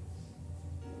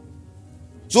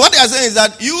 So what they are saying is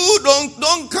that you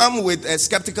don't come with a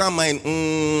skeptical mind,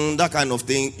 that kind of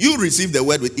thing. You receive the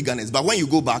word with eagerness. But when you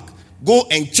go back, go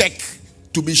and check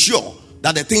to be sure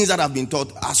that the things that have been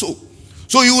taught are so.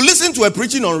 So you listen to a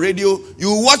preaching on radio,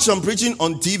 you watch some preaching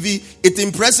on TV, it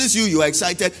impresses you, you are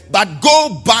excited, but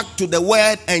go back to the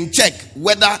word and check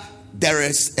whether there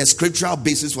is a scriptural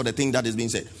basis for the thing that is being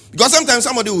said. Because sometimes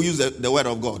somebody will use the word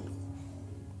of God.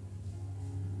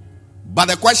 But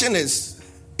the question is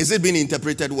it being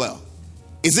interpreted well?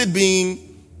 Is it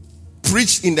being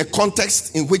preached in the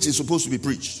context in which it's supposed to be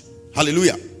preached?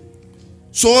 Hallelujah.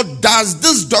 So does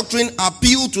this doctrine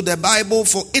appeal to the Bible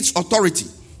for its authority?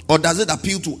 Or does it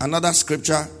appeal to another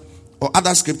scripture or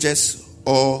other scriptures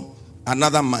or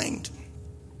another mind?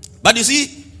 But you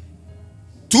see,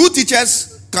 two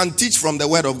teachers can teach from the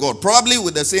word of God, probably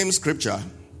with the same scripture.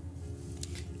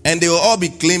 And they will all be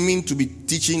claiming to be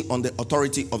teaching on the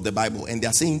authority of the Bible. And they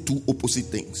are saying two opposite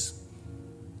things.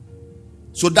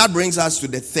 So that brings us to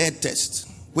the third test,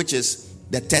 which is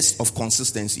the test of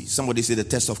consistency. Somebody say the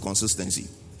test of consistency.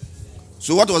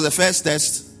 So what was the first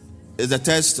test? Is the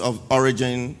test of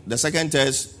origin. The second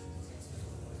test.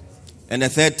 And the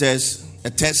third test,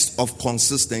 a test of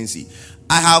consistency.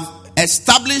 I have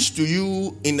established to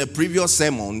you in the previous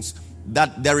sermons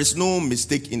that there is no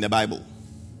mistake in the Bible.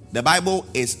 The Bible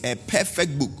is a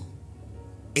perfect book.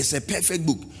 It's a perfect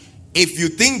book. If you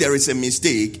think there is a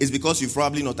mistake, it's because you've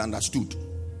probably not understood.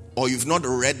 Or you've not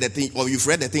read the thing, or you've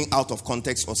read the thing out of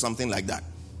context or something like that.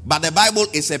 But the Bible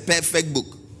is a perfect book.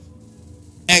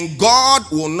 And God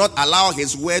will not allow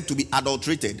his word to be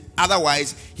adulterated.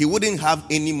 Otherwise, he wouldn't have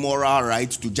any moral right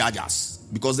to judge us.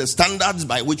 Because the standards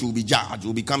by which we'll be judged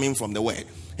will be coming from the word.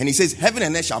 And he says, heaven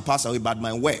and earth shall pass away, but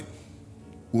my word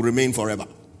will remain forever.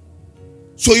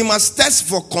 So you must test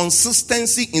for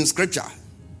consistency in scripture.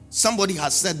 Somebody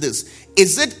has said this.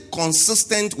 Is it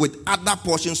consistent with other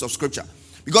portions of scripture?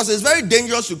 Because it's very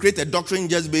dangerous to create a doctrine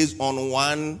just based on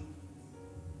one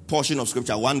portion of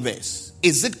scripture, one verse.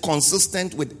 Is it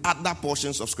consistent with other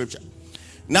portions of scripture?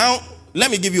 Now,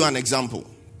 let me give you an example.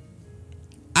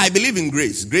 I believe in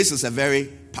grace. Grace is a very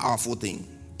powerful thing.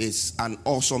 It's an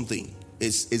awesome thing.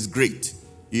 It's great,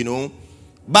 you know.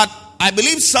 But I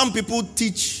believe some people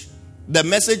teach the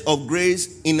message of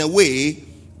grace in a way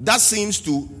that seems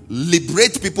to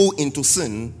liberate people into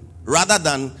sin rather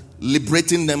than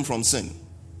liberating them from sin.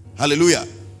 Hallelujah.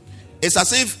 It's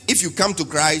as if you come to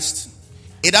Christ,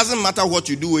 it doesn't matter what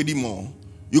you do anymore.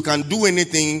 You can do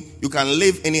anything, you can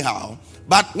live anyhow.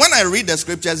 But when I read the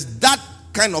scriptures, that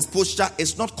kind of posture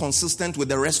is not consistent with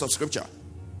the rest of scripture.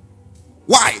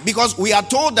 Why? Because we are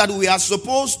told that we are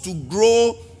supposed to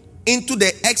grow into the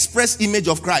express image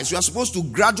of Christ. We are supposed to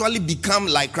gradually become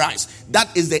like Christ.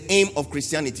 That is the aim of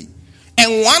Christianity.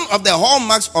 And one of the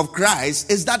hallmarks of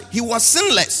Christ is that he was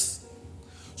sinless.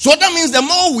 So that means the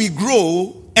more we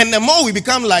grow and the more we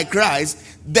become like Christ,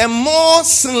 the more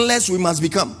sinless we must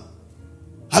become.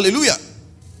 Hallelujah.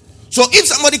 So if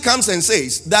somebody comes and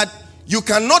says that you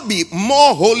cannot be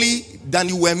more holy than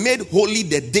you were made holy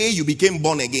the day you became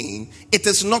born again, it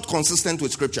is not consistent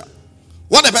with scripture.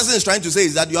 What the person is trying to say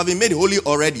is that you have been made holy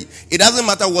already. It doesn't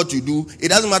matter what you do. It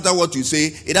doesn't matter what you say.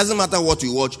 It doesn't matter what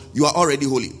you watch. You are already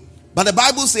holy. But the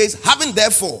Bible says, having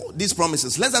therefore these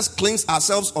promises, let us cleanse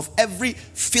ourselves of every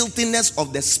filthiness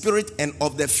of the spirit and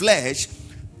of the flesh,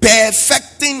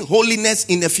 perfecting holiness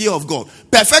in the fear of God.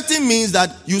 Perfecting means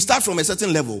that you start from a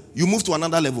certain level, you move to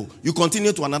another level, you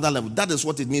continue to another level. That is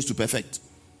what it means to perfect.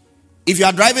 If you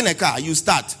are driving a car, you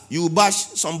start, you bash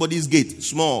somebody's gate,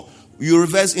 small. You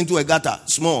reverse into a gutter,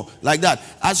 small, like that.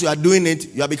 As you are doing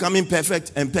it, you are becoming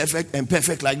perfect and perfect and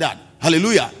perfect like that.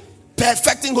 Hallelujah.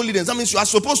 Perfecting holiness. That means you are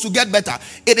supposed to get better.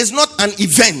 It is not an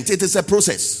event, it is a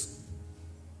process.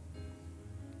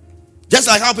 Just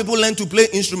like how people learn to play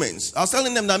instruments. I was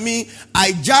telling them that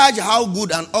I judge how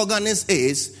good an organist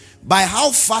is by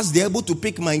how fast they're able to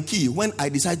pick my key when I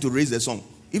decide to raise the song.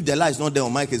 If the light is not there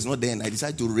or mic is not there and I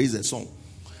decide to raise the song,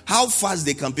 how fast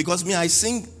they can, because I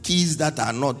sing keys that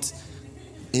are not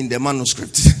in the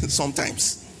manuscript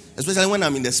sometimes, especially when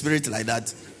I'm in the spirit like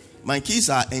that. My keys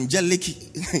are angelic,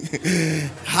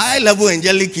 high level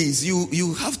angelic keys.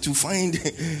 You have to find.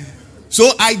 So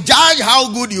I judge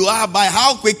how good you are by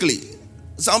how quickly.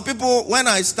 Some people, when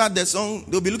I start the song,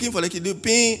 they'll be looking for the key. Do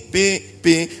ping, ping,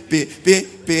 ping, ping, ping,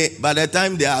 ping. By the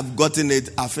time they have gotten it,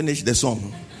 I finish the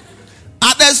song.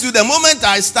 Others, to the moment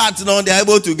I start, they're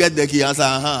able to get the key. I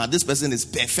say, this person is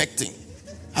perfecting.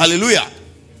 Hallelujah.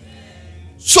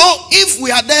 So if we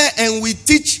are there and we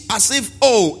teach as if,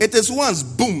 it is once,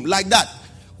 boom, like that.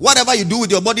 Whatever you do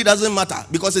with your body doesn't matter,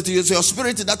 because it is your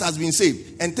spirit that has been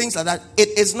saved and things like that.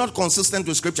 It is not consistent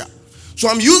with scripture. So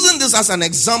I'm using this as an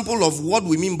example of what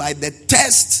we mean by the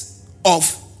test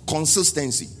of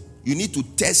consistency. You need to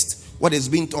test what is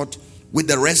being taught with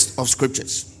the rest of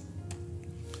scriptures.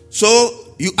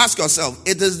 So you ask yourself,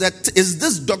 is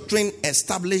this doctrine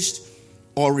established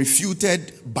or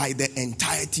refuted by the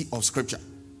entirety of scripture?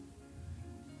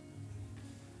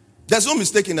 There's no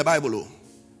mistake in the Bible.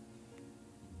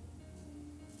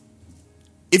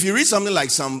 If you read something like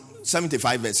Psalm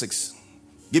 75 verse 6,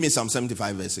 give me Psalm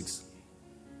 75 verse 6.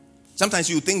 Sometimes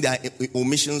you think there are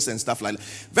omissions and stuff like that.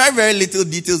 Very, very little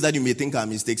details that you may think are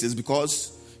mistakes is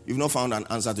because you've not found an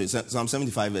answer to it. Psalm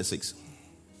 75 verse 6.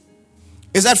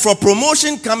 It said, for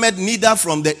promotion cometh neither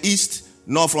from the east,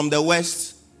 nor from the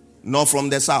west, nor from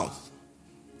the south.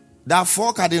 There are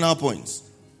 4 cardinal points.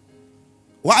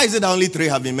 Why is it that only 3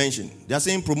 have been mentioned? They are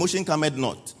saying promotion cometh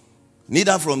not,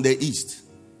 neither from the east,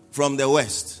 from the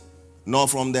west, nor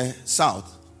from the south.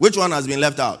 Which one has been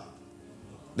left out?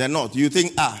 The north. You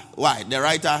think, why? The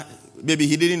writer, maybe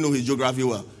he didn't know his geography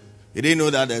well. He didn't know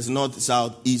that there's north,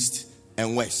 south, east,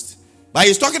 and west. But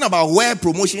he's talking about where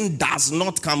promotion does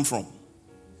not come from.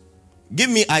 Give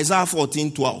me Isaiah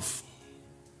 14:12.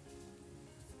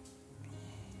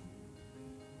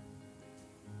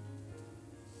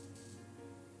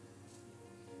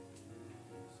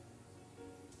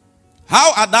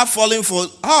 How art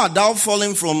thou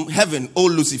fallen from heaven, O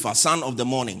Lucifer, son of the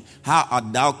morning? How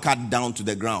art thou cut down to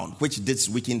the ground, which didst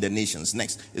weaken the nations?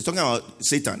 Next. It's talking about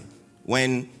Satan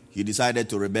when he decided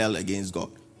to rebel against God.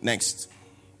 Next.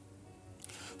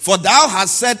 For thou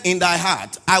hast said in thy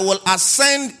heart, I will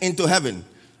ascend into heaven.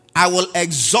 I will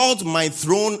exalt my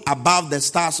throne above the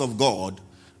stars of God.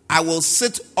 I will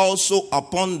sit also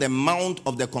upon the mount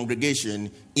of the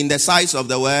congregation in the sides of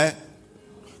the where?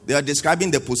 They are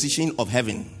describing the position of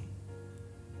heaven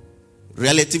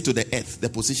relative to the earth, the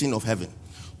position of heaven.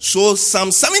 So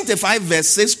Psalm 75 verse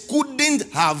 6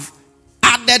 couldn't have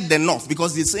added the north,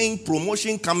 because they're saying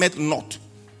promotion cometh not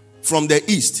from the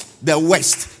east, the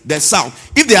west, the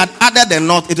south. If they had added the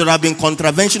north, it would have been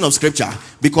contravention of scripture,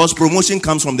 because promotion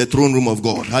comes from the throne room of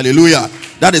God. Hallelujah.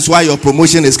 That is why your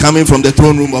promotion is coming from the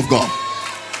throne room of God.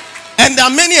 And there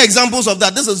are many examples of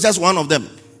that. This is just one of them.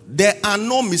 There are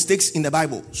no mistakes in the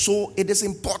Bible. So it is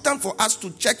important for us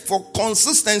to check for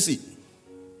consistency.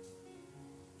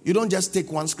 You don't just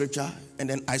take one scripture and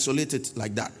then isolate it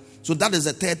like that. So that is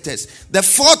the third test. The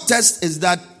fourth test is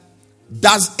that,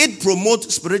 does it promote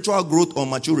spiritual growth or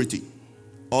maturity?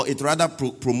 Or it rather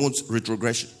promotes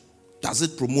retrogression? Does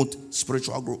it promote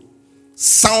spiritual growth?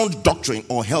 Sound doctrine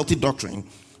or healthy doctrine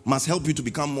must help you to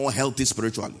become more healthy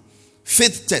spiritually.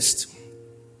 Fifth test.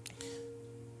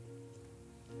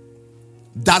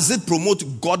 Does it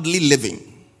promote godly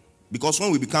living? Because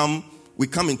when we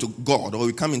come into God, or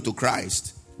we come into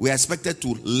Christ, we are expected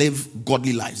to live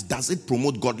godly lives. Does it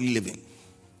promote godly living?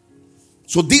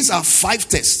 So these are 5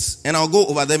 tests, and I'll go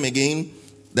over them again.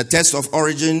 The test of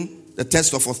origin, the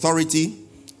test of authority,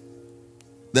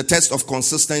 the test of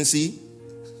consistency,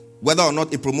 whether or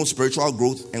not it promotes spiritual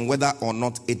growth, and whether or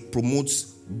not it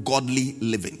promotes godly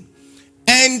living.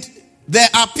 And there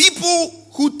are people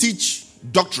who teach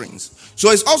doctrines. So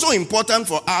it's also important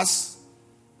for us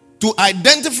to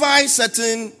identify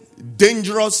certain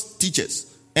dangerous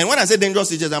teachers. And when I say dangerous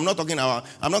teachers, I'm not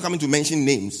coming to mention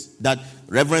names that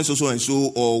Reverend so and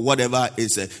so or whatever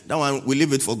is. That one, we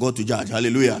leave it for God to judge.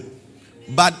 Hallelujah.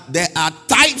 But there are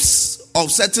types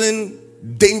of certain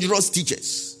dangerous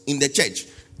teachers in the church.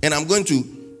 And I'm going to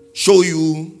show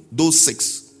you those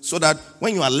 6, so that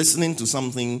when you are listening to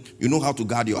something, you know how to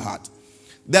guard your heart.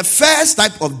 The first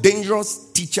type of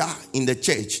dangerous teacher in the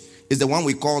church is the one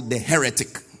we call the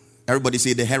heretic. Everybody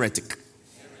say the heretic.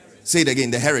 Say it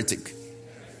again, the heretic.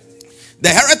 The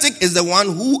heretic is the one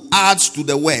who adds to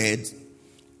the word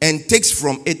and takes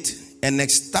from it and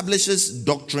establishes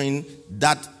doctrine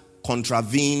that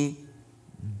contravene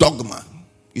dogma.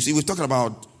 You see, we're talking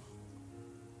about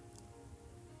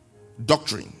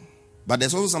doctrine, but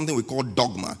there's also something we call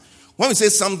dogma. When we say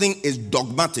something is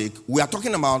dogmatic, we are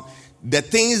talking about the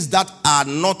things that are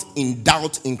not in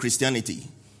doubt in Christianity,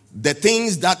 the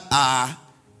things that are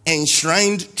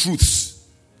enshrined truths.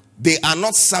 They are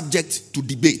not subject to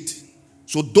debate.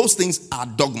 So those things are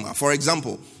dogma. For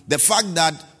example, the fact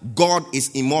that God is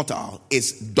immortal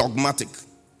is dogmatic.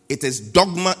 It is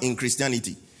dogma in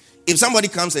Christianity. If somebody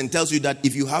comes and tells you that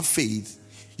if you have faith,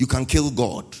 you can kill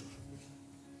God,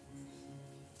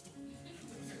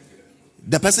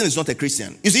 the person is not a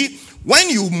Christian. You see, when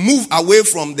you move away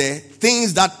from the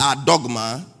things that are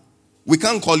dogma, we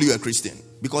can't call you a Christian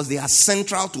because they are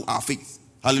central to our faith.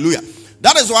 Hallelujah.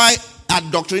 That is why at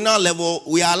doctrinal level,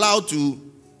 we are allowed to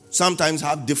sometimes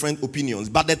have different opinions.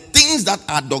 But the things that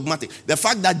are dogmatic, the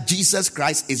fact that Jesus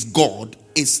Christ is God,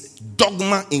 is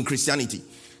dogma in Christianity.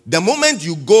 The moment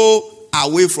you go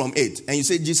away from it and you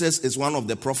say Jesus is one of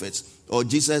the prophets, or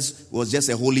Jesus was just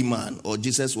a holy man, or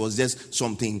Jesus was just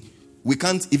something, we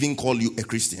can't even call you a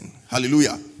Christian.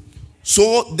 Hallelujah.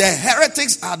 So the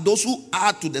heretics are those who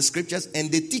add to the scriptures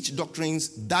and they teach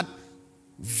doctrines that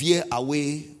veer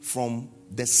away from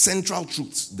the central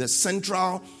truths, the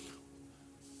central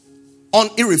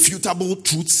unirrefutable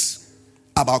truths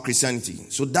about Christianity.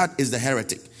 So that is the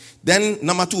heretic. Then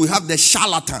number 2, we have the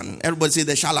charlatan. Everybody say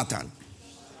the charlatan.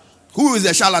 Who is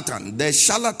the charlatan? The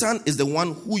charlatan is the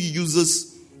one who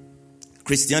uses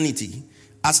Christianity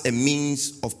as a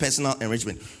means of personal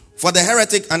enrichment. For the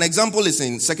heretic, an example is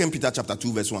in 2 Peter chapter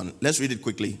 2 verse 1. Let's read it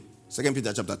quickly. 2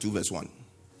 Peter chapter 2 verse 1.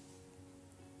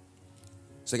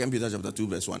 2 Peter chapter 2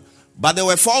 verse 1. But there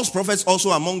were false prophets also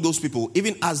among those people,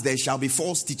 even as there shall be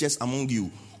false teachers among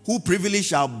you, who privily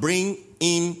shall bring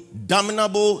in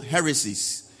damnable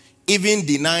heresies, even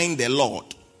denying the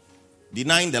Lord.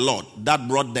 Denying the Lord that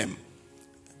brought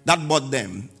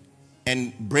them,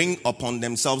 and bring upon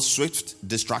themselves swift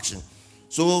destruction.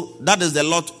 So that is the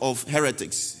lot of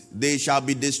heretics. They shall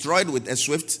be destroyed with a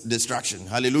swift destruction.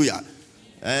 Hallelujah.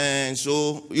 And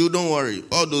so you don't worry.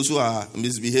 All those who are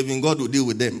misbehaving, God will deal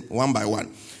with them one by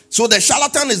one. So the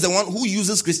charlatan is the one who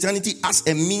uses Christianity as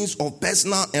a means of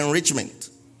personal enrichment.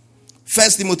 1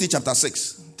 Timothy chapter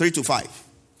 6, 3-5.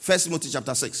 1 Timothy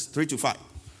chapter 6, 3-5.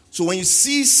 So when you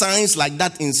see signs like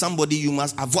that in somebody, you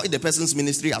must avoid the person's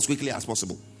ministry as quickly as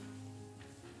possible.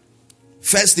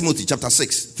 1 Timothy chapter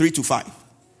 6, 3-5.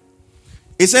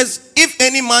 It says, if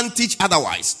any man teach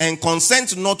otherwise and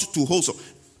consent not to hold so.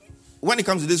 When it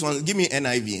comes to this one, give me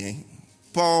NIV.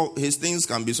 Paul, his things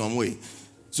can be some way.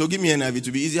 So give me NIV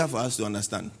to be easier for us to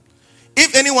understand.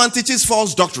 If anyone teaches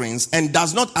false doctrines and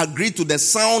does not agree to the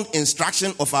sound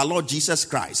instruction of our Lord Jesus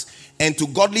Christ and to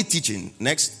godly teaching,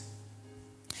 next,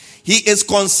 he is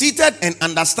conceited and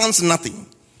understands nothing.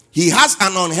 He has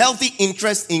an unhealthy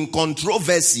interest in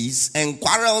controversies and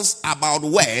quarrels about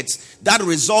words that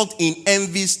result in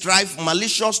envy, strife,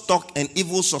 malicious talk, and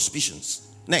evil suspicions.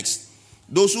 Next,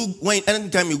 those who, when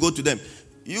anytime you go to them,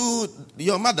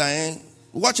 your mother,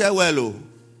 watch her well, oh.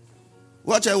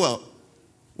 Watch her well.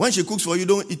 When she cooks for you,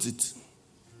 don't eat it.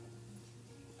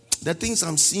 The things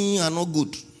I'm seeing are not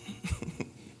good.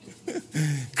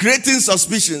 Creating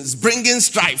suspicions, bringing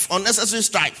strife, unnecessary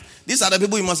strife. These are the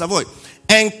people you must avoid.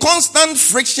 And constant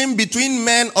friction between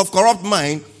men of corrupt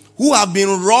mind who have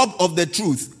been robbed of the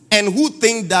truth and who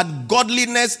think that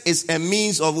godliness is a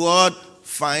means of what?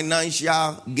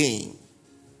 Financial gain.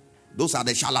 Those are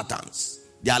the charlatans.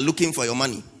 They are looking for your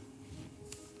money.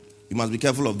 You must be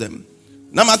careful of them.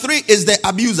 Number 3 is the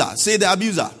abuser. Say the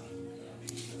abuser.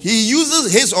 He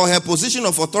uses his or her position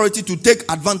of authority to take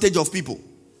advantage of people.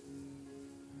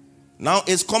 Now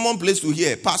it's commonplace to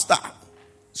hear pastor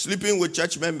sleeping with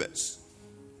church members.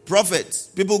 Prophets,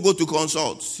 people go to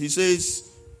consult. He says,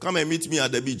 come and meet me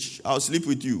at the beach. I'll sleep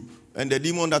with you. And the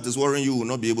demon that is worrying you will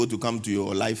not be able to come to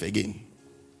your life again.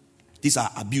 These are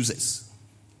abusers.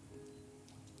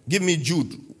 Give me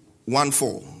Jude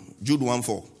 1:4. Jude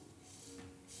 1:4.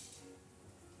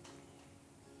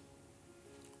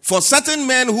 For certain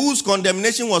men whose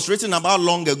condemnation was written about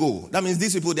long ago. That means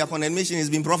these people, their condemnation has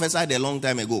been prophesied a long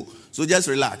time ago. So just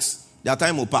relax. Their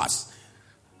time will pass.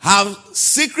 Have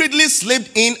secretly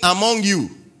slipped in among you.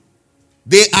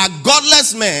 They are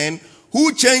godless men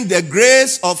who change the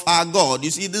grace of our God.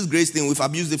 You see, this grace thing, we've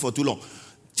abused it for too long.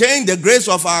 Change the grace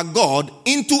of our God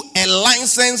into a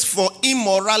license for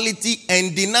immorality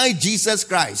and deny Jesus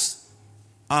Christ,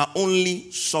 our only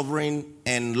sovereign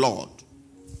and Lord.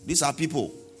 These are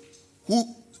people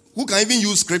who can even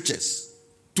use scriptures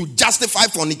to justify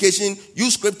fornication,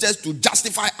 use scriptures to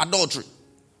justify adultery.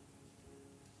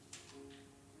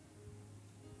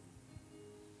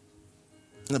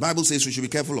 The Bible says we should be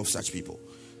careful of such people.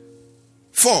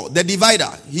 4, the divider.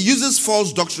 He uses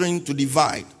false doctrine to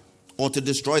divide or to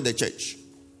destroy the church.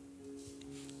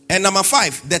 And number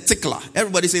 5, the tickler.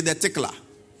 Everybody say the tickler.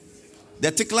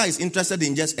 The tickler is interested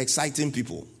in just exciting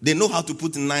people. They know how to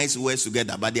put nice words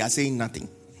together, but they are saying nothing.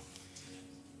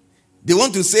 They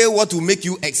want to say what will make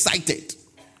you excited,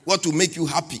 what will make you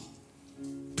happy.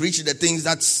 Preach the things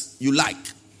that you like.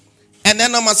 And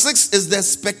then number 6 is the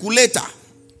speculator.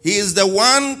 He is the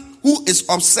one who is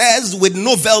obsessed with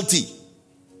novelty.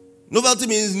 Novelty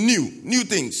means new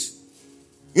things.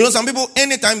 You know, some people,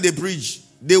 anytime they preach,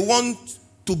 they want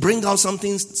to bring out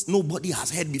something nobody has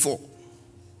heard before.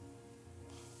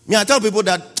 I tell people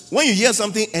that when you hear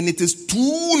something and it is too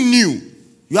new,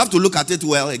 you have to look at it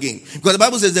well again. Because the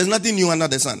Bible says there's nothing new under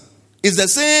the sun. It's the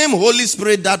same Holy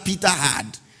Spirit that Peter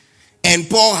had and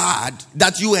Paul had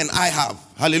that you and I have.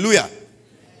 Hallelujah.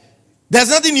 There's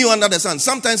nothing new under the sun.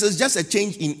 Sometimes it's just a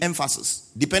change in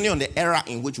emphasis, depending on the era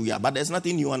in which we are. But there's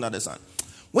nothing new under the sun.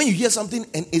 When you hear something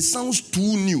and it sounds too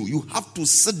new, you have to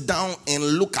sit down and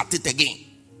look at it again.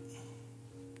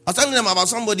 I was telling them about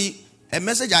somebody, a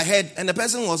message I heard, and the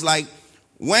person was like,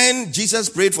 when Jesus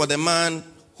prayed for the man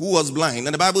who was blind,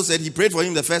 and the Bible said he prayed for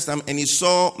him the first time and he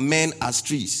saw men as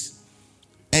trees.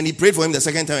 And he prayed for him the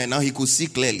second time and now he could see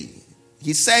clearly.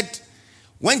 He said,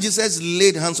 when Jesus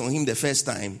laid hands on him the first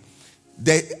time,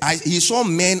 he saw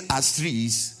men as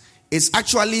trees. It's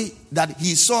actually that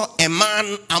he saw a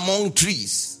man among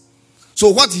trees. So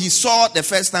what he saw the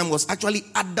first time was actually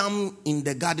Adam in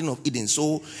the Garden of Eden.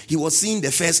 So he was seeing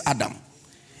the first Adam.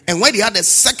 And when he had the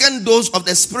second dose of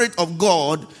the Spirit of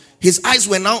God, his eyes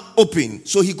were now open.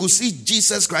 So he could see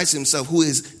Jesus Christ himself, who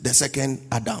is the second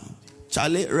Adam.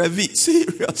 Charlie, Revi,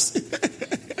 serious.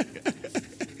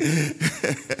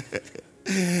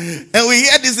 And we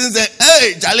hear this and say,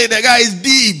 hey, Charlie, the guy is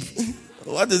deep.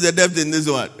 What is the depth in this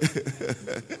one?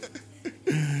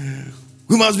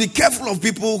 We must be careful of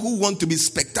people who want to be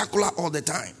spectacular all the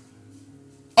time.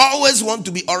 Always want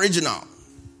to be original.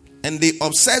 And they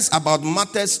obsess about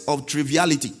matters of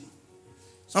triviality.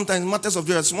 Sometimes matters of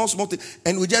small things.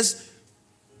 And we just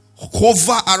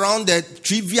hover around the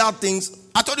trivial things.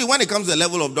 I told you when it comes to the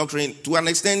level of doctrine, to an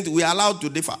extent, we are allowed to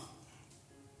differ.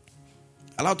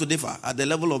 Allowed to differ at the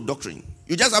level of doctrine.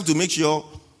 You just have to make sure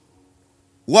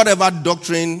whatever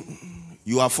doctrine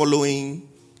you are following,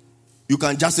 you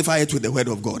can justify it with the word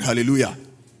of God. Hallelujah.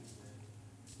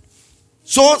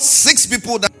 So 6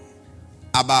 people that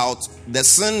about the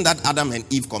sin that Adam and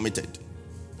Eve committed.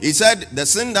 He said the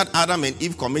sin that Adam and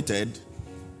Eve committed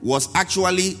was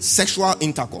actually sexual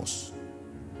intercourse.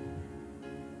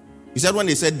 He said when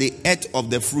they said they ate of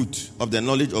the fruit of the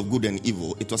knowledge of good and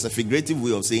evil, it was a figurative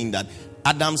way of saying that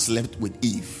Adam slept with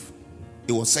Eve.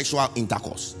 It was sexual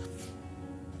intercourse.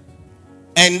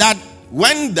 And that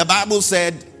when the Bible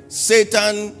said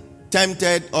Satan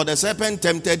tempted, or the serpent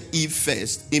tempted Eve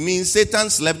first, it means Satan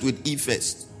slept with Eve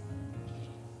first.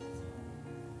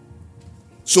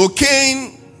 So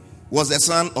Cain was the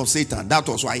son of Satan. That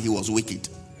was why he was wicked.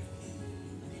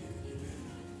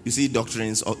 You see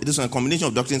doctrines, this is a combination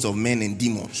of doctrines of men and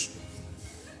demons.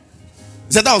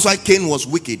 He said that was why Cain was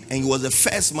wicked, and he was the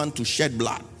first man to shed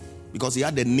blood because he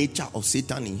had the nature of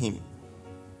Satan in him.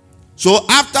 So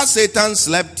after Satan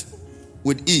slept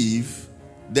with Eve,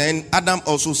 then Adam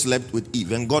also slept with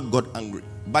Eve, and God got angry.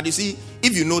 But you see,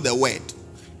 if you know the word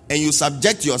and you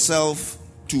subject yourself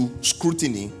to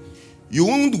scrutiny, you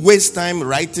won't waste time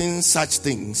writing such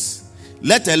things,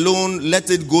 let alone let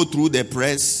it go through the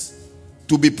press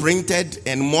to be printed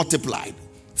and multiplied,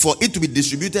 for it to be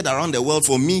distributed around the world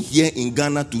for me here in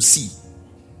Ghana to see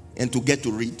and to get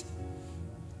to read.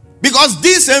 Because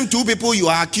these same 2 people you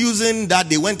are accusing that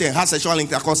they went and had sexual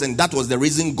intercourse and that was the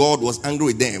reason God was angry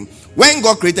with them. When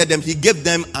God created them, he gave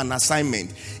them an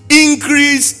assignment.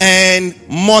 Increase and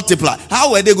multiply.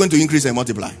 How were they going to increase and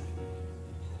multiply?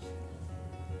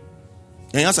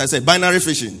 And as I said, binary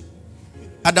fishing.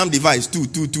 Adam devised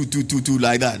 2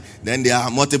 like that. Then they are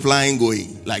multiplying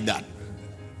going like that.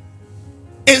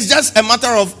 It's just a matter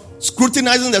of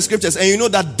scrutinizing the scriptures, and you know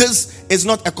that this is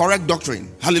not a correct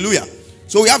doctrine. Hallelujah.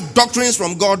 So we have doctrines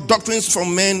from God, doctrines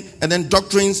from men, and then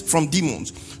doctrines from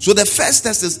demons. So the first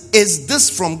test is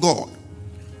this from God?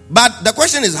 But the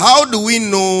question is, how do we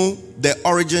know the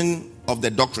origin of the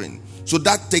doctrine? So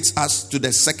that takes us to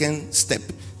the second step.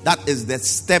 That is the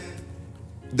step,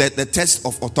 the test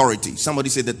of authority. Somebody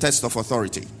say the test of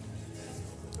authority.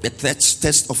 The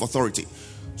test of authority.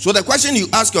 So the question you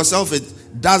ask yourself is,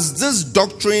 does this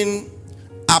doctrine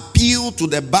appeal to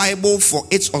the Bible for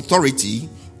its authority,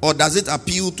 or does it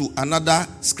appeal to another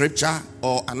scripture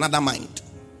or another mind?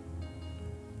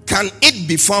 can it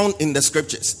be found in the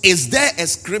scriptures? Is there a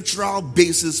scriptural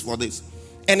basis for this?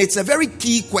 And it's a very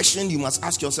key question you must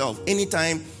ask yourself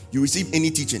anytime you receive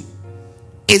any teaching.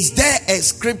 Is there a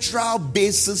scriptural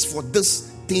basis for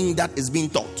this thing that is being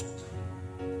taught?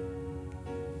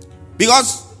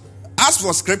 Because as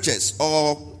for scriptures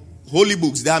or holy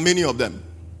books, there are many of them.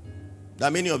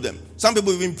 Some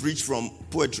people even preach from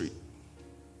poetry.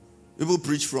 People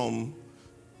preach from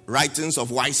writings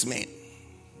of wise men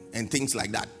and things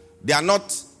like that. They are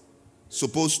not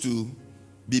supposed to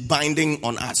be binding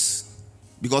on us.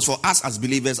 Because for us as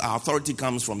believers, our authority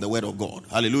comes from the word of God.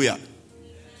 Hallelujah.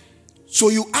 So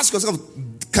you ask yourself,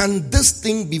 can this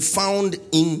thing be found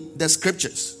in the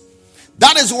scriptures?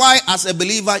 That is why as a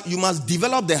believer, you must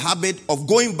develop the habit of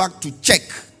going back to check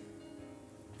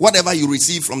whatever you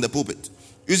receive from the pulpit.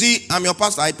 You see, I'm your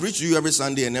pastor. I preach to you every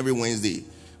Sunday and every Wednesday.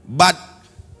 But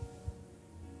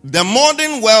the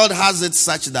modern world has it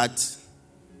such that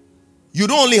you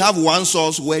don't only have one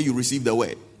source where you receive the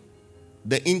word.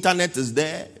 The internet is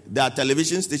there. There are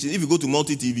television stations. If you go to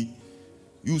multi-TV,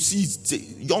 you see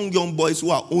young boys who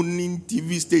are owning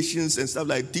TV stations and stuff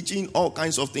like teaching all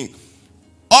kinds of things.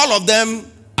 All of them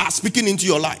are speaking into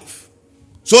your life.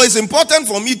 So it's important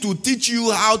for me to teach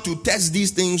you how to test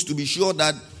these things to be sure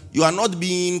that you are not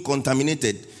being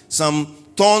contaminated. Some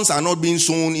thorns are not being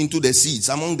sown into the seeds,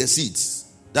 among the seeds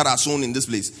that are sown in this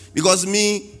place. Because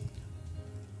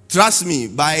trust me,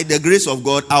 by the grace of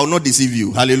God, I will not deceive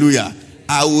you. Hallelujah.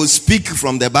 I will speak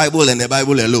from the Bible and the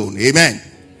Bible alone. Amen.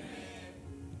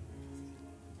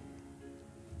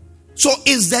 So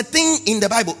is the thing in the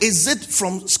Bible, is it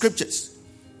from scriptures?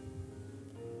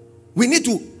 We need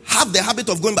to have the habit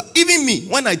of going back. Even me,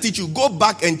 when I teach you, go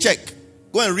back and check.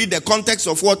 Go and read the context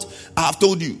of what I have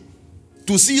told you.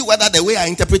 To see whether the way I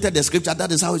interpreted the scripture, that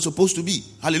is how it's supposed to be.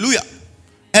 Hallelujah.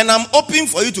 And I'm open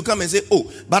for you to come and say, oh,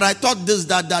 but I thought this,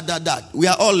 that. We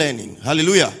are all learning.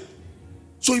 Hallelujah.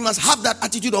 So you must have that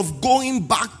attitude of going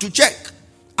back to check.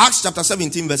 Acts chapter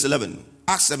 17 verse 11.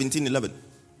 Acts 17:11.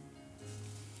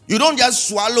 You don't just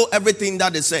swallow everything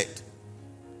that is said.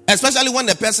 Especially when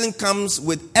the person comes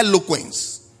with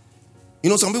eloquence. You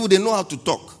know, some people, they know how to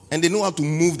talk. And they know how to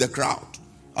move the crowd.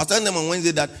 I was telling them on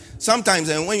Wednesday that sometimes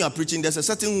when you are preaching, there's a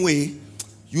certain way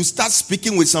you start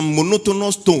speaking with some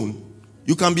monotonous tone.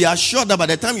 You can be assured that by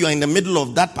the time you are in the middle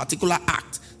of that particular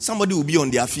act, somebody will be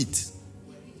on their feet.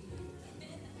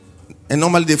 And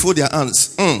normally they fold their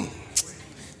hands.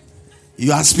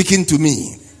 You are speaking to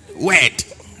me. Word.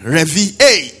 Revi.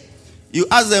 Hey. You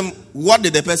ask them, what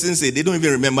did the person say? They don't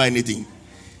even remember anything.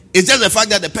 It's just the fact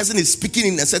that the person is speaking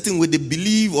in a certain way. They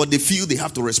believe or they feel they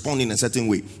have to respond in a certain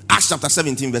way. Acts chapter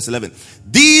 17 verse 11.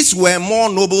 These were more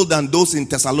noble than those in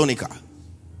Thessalonica.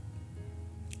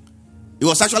 He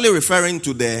was actually referring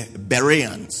to the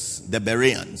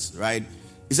Bereans, right?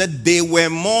 He said they were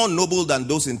more noble than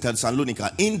those in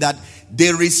Thessalonica in that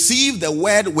they received the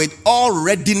word with all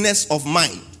readiness of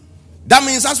mind. That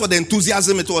means that's what the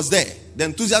enthusiasm it was there. The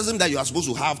enthusiasm that you are supposed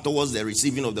to have towards the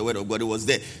receiving of the word of God, it was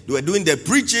there. They were doing the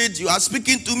preach it, you are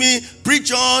speaking to me,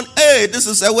 preach on, hey, this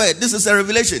is a word, this is a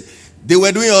revelation. They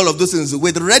were doing all of those things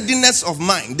with readiness of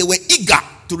mind. They were eager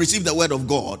to receive the word of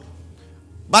God.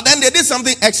 But then they did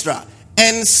something extra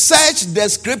and searched the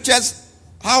scriptures,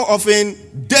 how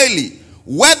often? Daily.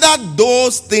 Whether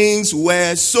those things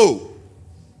were so.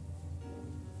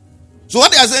 So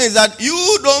what they are saying is that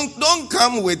you don't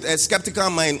come with a skeptical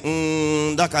mind,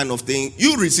 that kind of thing.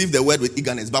 You receive the word with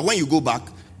eagerness. But when you go back,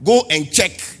 go and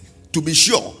check to be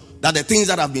sure that the things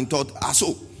that have been taught are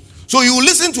so. So you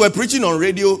listen to a preaching on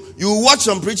radio, you watch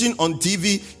some preaching on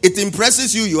TV, it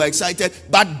impresses you, you are excited,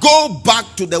 but go back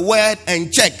to the word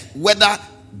and check whether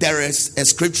there is a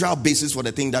scriptural basis for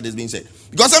the thing that is being said.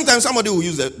 Because sometimes somebody will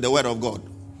use the word of God.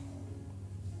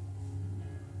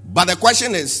 But the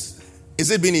question is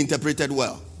it being interpreted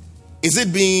well? Is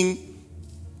it being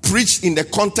preached in the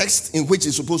context in which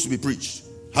it's supposed to be preached?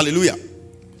 Hallelujah.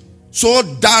 So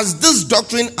does this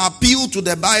doctrine appeal to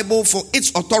the Bible for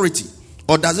its authority?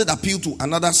 Or does it appeal to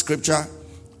another scripture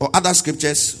or other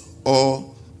scriptures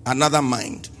or another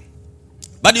mind?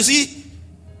 But you see,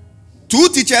 two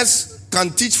teachers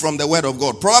can teach from the word of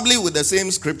God, probably with the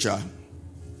same scripture.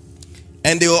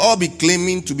 And they will all be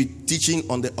claiming to be teaching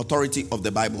on the authority of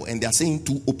the Bible. And they are saying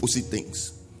two opposite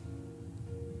things.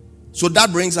 So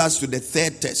that brings us to the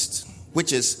third test,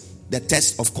 which is the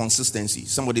test of consistency.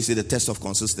 Somebody say the test of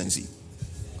consistency.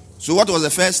 So what was the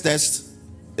first test?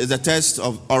 Is the test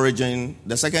of origin.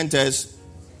 The second test.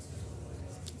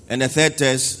 And the third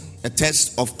test, a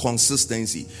test of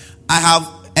consistency. I have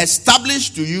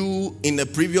established to you in the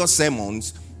previous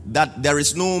sermons that there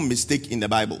is no mistake in the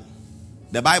Bible.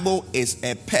 The Bible is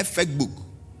a perfect book.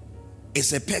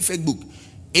 It's a perfect book.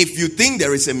 If you think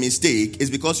there is a mistake, it's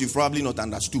because you've probably not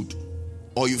understood,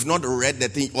 or you've not read the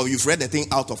thing, or you've read the thing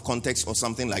out of context or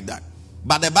something like that.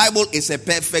 But the Bible is a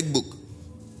perfect book.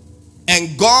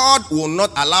 And God will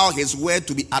not allow his word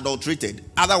to be adulterated.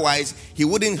 Otherwise, he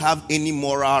wouldn't have any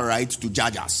moral right to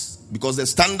judge us. Because the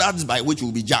standards by which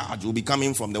we'll be judged will be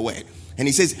coming from the word. And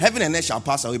he says, heaven and earth shall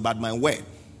pass away, but my word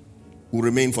will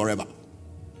remain forever.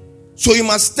 So you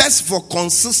must test for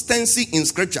consistency in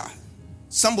scripture.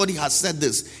 Somebody has said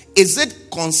this. Is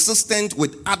it consistent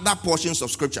with other portions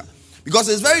of scripture? Because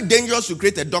it's very dangerous to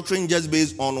create a doctrine just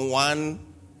based on one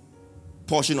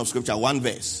portion of scripture, one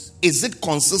verse. Is it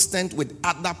consistent with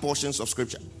other portions of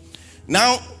scripture?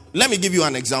 Now, let me give you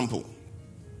an example.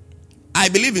 I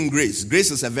believe in grace.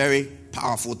 Grace is a very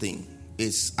powerful thing.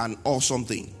 It's an awesome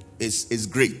thing. It's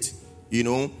great, you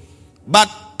know. But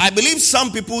I believe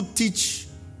some people teach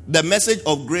the message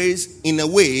of grace in a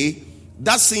way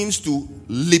that seems to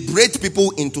liberate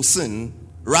people into sin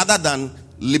rather than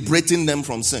liberating them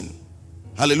from sin.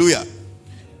 Hallelujah.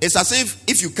 It's as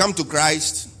if you come to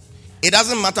Christ, it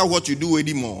doesn't matter what you do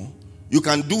anymore. You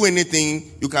can do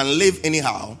anything. You can live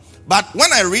anyhow. But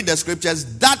when I read the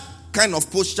scriptures, that kind of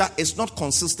posture is not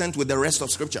consistent with the rest of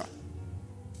scripture.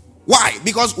 Why?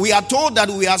 Because we are told that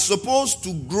we are supposed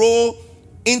to grow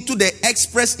into the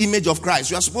express image of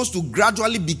Christ. We are supposed to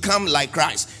gradually become like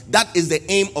Christ. That is the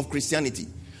aim of Christianity.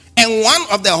 And one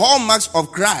of the hallmarks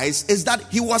of Christ is that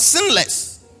he was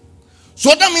sinless. So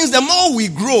that means the more we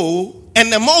grow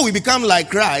and the more we become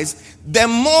like Christ, the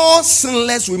more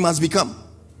sinless we must become.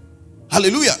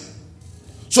 Hallelujah.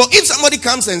 So if somebody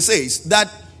comes and says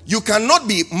that you cannot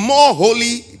be more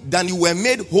holy than you were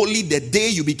made holy the day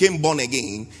you became born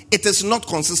again, it is not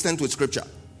consistent with scripture.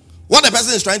 What the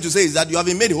person is trying to say is that you have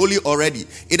been made holy already.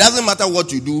 It doesn't matter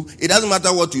what you do. It doesn't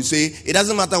matter what you say. It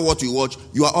doesn't matter what you watch.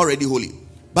 You are already holy.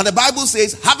 But the Bible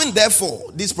says, having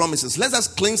therefore these promises, let us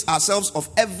cleanse ourselves of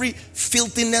every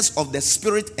filthiness of the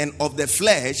spirit and of the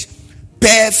flesh,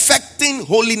 perfecting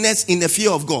holiness in the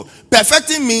fear of God.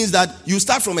 Perfecting means that you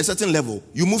start from a certain level,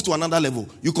 you move to another level,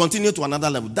 you continue to another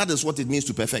level. That is what it means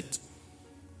to perfect.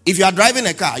 If you are driving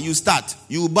a car, you start,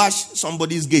 you bash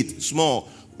somebody's gate, small.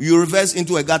 You reverse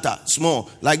into a gutter, small,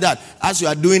 like that. As you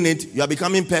are doing it, you are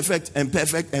becoming perfect and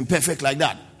perfect and perfect like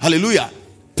that. Hallelujah.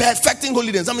 Perfecting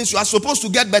holiness. That means you are supposed to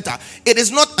get better. It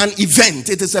is not an event,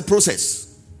 it is a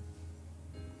process.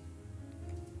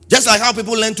 Just like how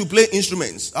people learn to play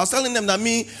instruments. I was telling them that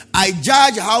I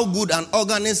judge how good an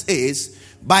organist is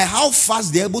by how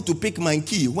fast they're able to pick my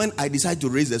key when I decide to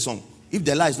raise the song. If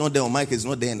the light is not there or mic is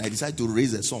not there and I decide to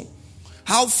raise the song.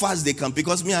 How fast they can,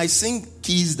 because I sing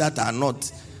keys that are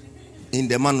not in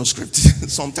the manuscript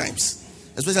sometimes.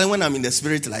 Especially when I'm in the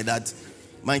spirit like that.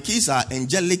 My keys are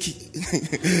angelic,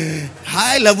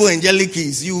 high level angelic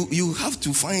keys. You have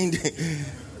to find.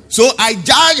 So I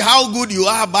judge how good you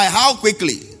are by how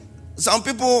quickly. Some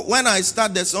people, when I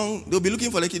start the song, they'll be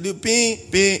looking for the key. They'll pay.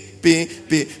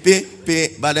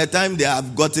 By the time they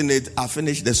have gotten it, I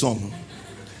finish the song.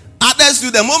 Others, to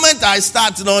the moment I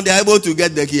start, they're able to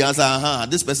get the key. I say,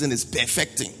 this person is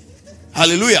perfecting.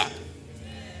 Hallelujah.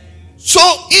 So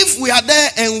if we are there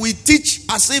and we teach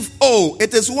as if,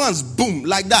 it is once, boom,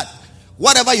 like that.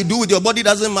 Whatever you do with your body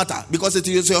doesn't matter because it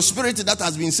is your spirit that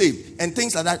has been saved and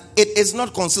things like that. It is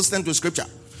not consistent with scripture.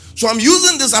 So I'm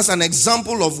using this as an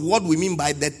example of what we mean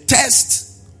by the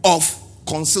test of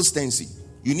consistency.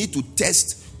 You need to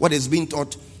test what is being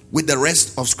taught with the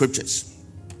rest of scriptures.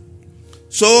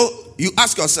 So you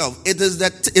ask yourself, is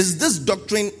this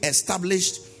doctrine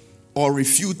established or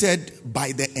refuted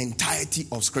by the entirety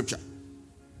of scripture?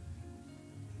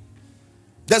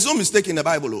 There's no mistake in the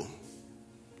Bible.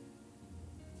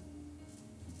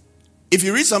 If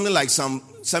you read something like Psalm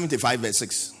 75 verse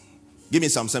 6, give me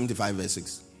Psalm 75 verse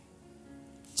 6.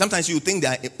 Sometimes you think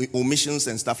there are omissions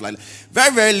and stuff like that.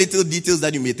 Very, very little details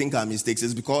that you may think are mistakes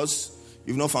is because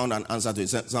you've not found an answer to it.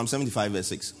 Psalm 75 verse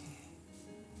 6.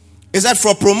 It said,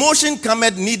 for promotion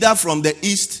cometh neither from the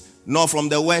east, nor from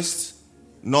the west,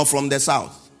 nor from the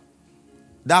south.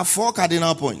 There are 4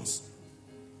 cardinal points.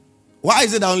 Why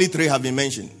is it that only 3 have been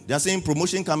mentioned? They are saying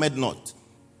promotion cometh not,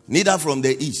 neither from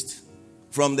the east,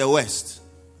 from the west,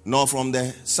 nor from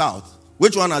the south.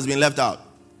 Which one has been left out?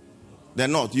 The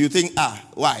north. You think,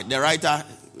 why? The writer,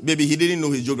 maybe he didn't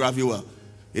know his geography well.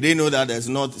 He didn't know that there's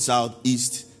north, south,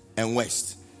 east, and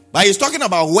west. But he's talking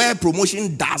about where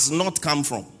promotion does not come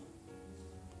from.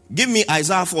 Give me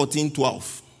Isaiah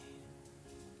 14:12.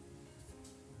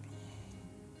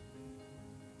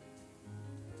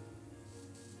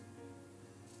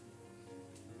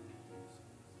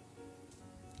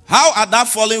 How art thou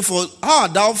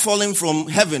fallen from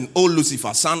heaven, O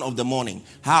Lucifer, son of the morning?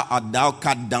 How art thou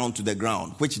cut down to the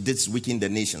ground, which didst weaken the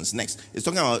nations? Next. It's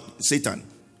talking about Satan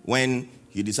when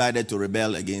he decided to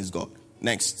rebel against God.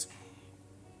 Next.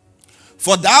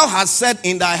 For thou hast said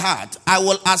in thy heart, I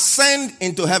will ascend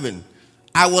into heaven.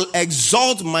 I will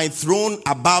exalt my throne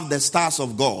above the stars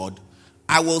of God.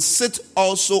 I will sit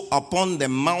also upon the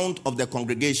mount of the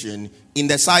congregation in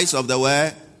the sides of the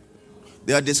where?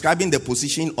 They are describing the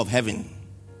position of heaven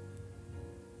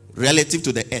relative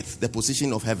to the earth, the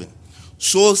position of heaven.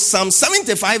 So Psalm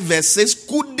 75 verse 6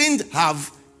 couldn't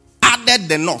have added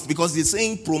the north, because they're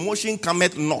saying promotion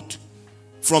cometh not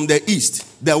from the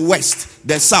east, the west,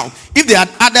 the south. If they had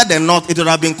added the north, it would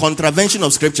have been contravention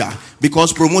of scripture,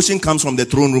 because promotion comes from the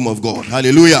throne room of God.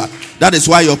 Hallelujah. That is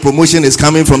why your promotion is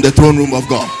coming from the throne room of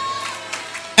God.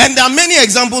 And there are many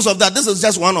examples of that. This is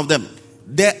just one of them.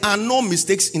 There are no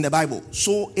mistakes in the Bible.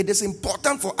 So it is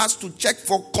important for us to check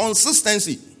for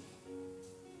consistency.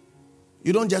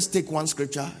 You don't just take one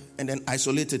scripture and then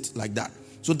isolate it like that.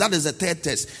 So that is the third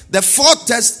test. The fourth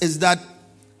test is that,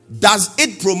 does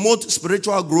it promote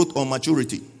spiritual growth or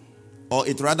maturity? Or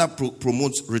it rather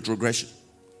promotes retrogression?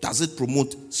 Does it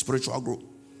promote spiritual growth?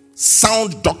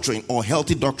 Sound doctrine or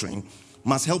healthy doctrine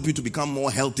must help you to become more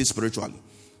healthy spiritually.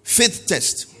 Fifth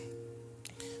test.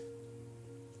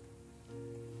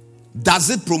 Does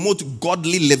it promote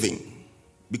godly living?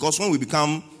 Because when we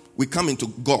come into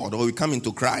God, or we come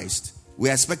into Christ, we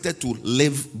are expected to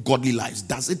live godly lives.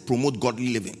 Does it promote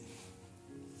godly living?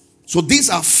 So these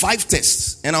are 5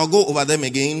 tests, and I'll go over them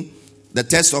again. The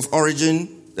test of origin,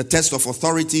 the test of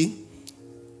authority,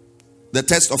 the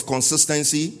test of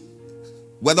consistency,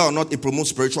 whether or not it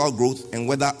promotes spiritual growth, and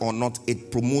whether or not it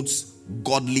promotes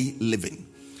godly living.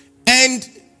 And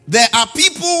there are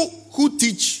people who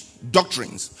teach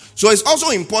doctrines. So it's also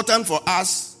important for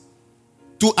us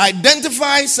to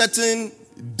identify certain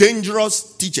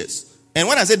dangerous teachers. And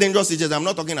when I say dangerous teachers, I'm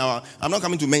not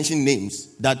coming to mention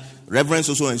names that Reverend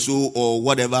so and so or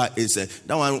whatever is.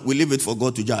 That one, we leave it for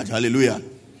God to judge. Hallelujah.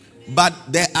 But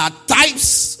there are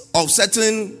types of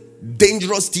certain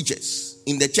dangerous teachers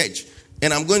in the church.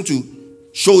 And I'm going to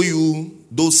show you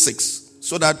those 6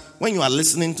 so that when you are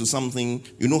listening to something,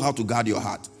 you know how to guard your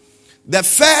heart. The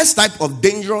first type of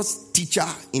dangerous teacher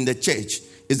in the church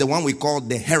is the one we call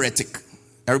the heretic.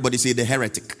 Everybody say the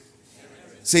heretic.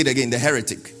 Say it again, the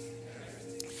heretic.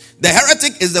 The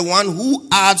heretic is the one who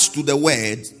adds to the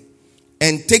word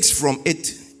and takes from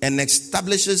it and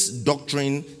establishes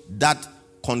doctrine that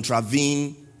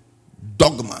contravene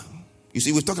dogma. You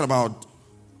see, we're talking about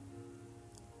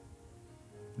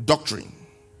doctrine,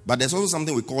 but there's also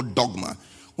something we call dogma.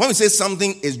 When we say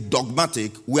something is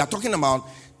dogmatic, we are talking about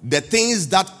the things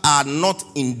that are not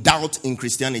in doubt in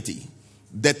Christianity.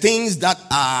 The things that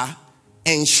are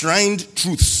enshrined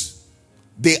truths.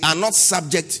 They are not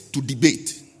subject to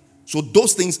debate. So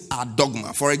those things are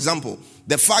dogma. For example,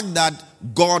 the fact that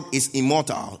God is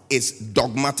immortal is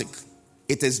dogmatic.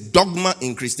 It is dogma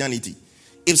in Christianity.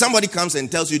 If somebody comes and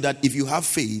tells you that if you have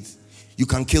faith, you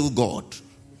can kill God,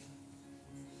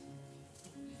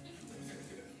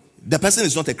 the person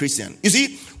is not a Christian. You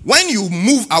see, when you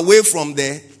move away from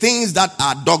the things that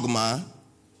are dogma,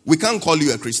 we can't call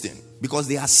you a Christian, because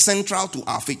they are central to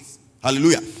our faith.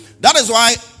 Hallelujah. That is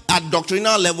why at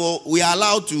doctrinal level, we are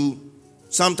allowed to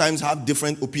sometimes have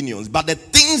different opinions. But the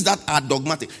things that are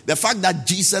dogmatic, the fact that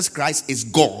Jesus Christ is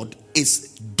God, is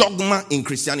dogma in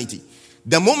Christianity.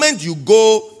 The moment you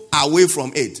go away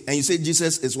from it and you say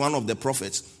Jesus is one of the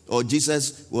prophets, or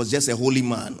Jesus was just a holy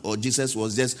man, or Jesus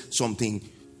was just something,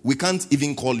 we can't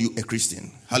even call you a Christian.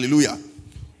 Hallelujah.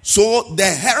 So the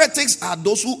heretics are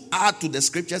those who add to the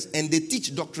scriptures and they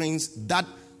teach doctrines that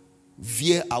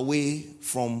veer away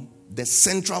from the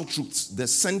central truths, the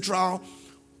central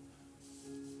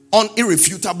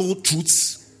unirrefutable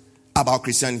truths about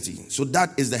Christianity. So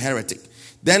that is the heretic.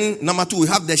 Then number 2, we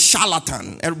have the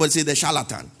charlatan. Everybody say the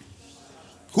charlatan.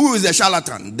 Who is the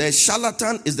charlatan? The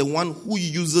charlatan is the one who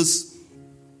uses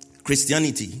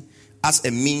Christianity as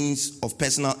a means of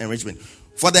personal enrichment.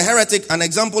 For the heretic, an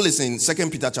example is in 2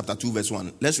 Peter chapter 2 verse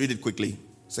 1. Let's read it quickly.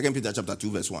 2 Peter chapter 2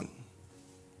 verse 1.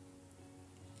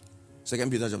 2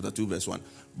 Peter chapter 2 verse 1.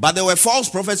 But there were false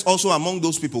prophets also among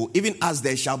those people, even as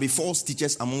there shall be false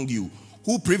teachers among you,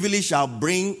 who privily shall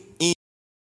bring in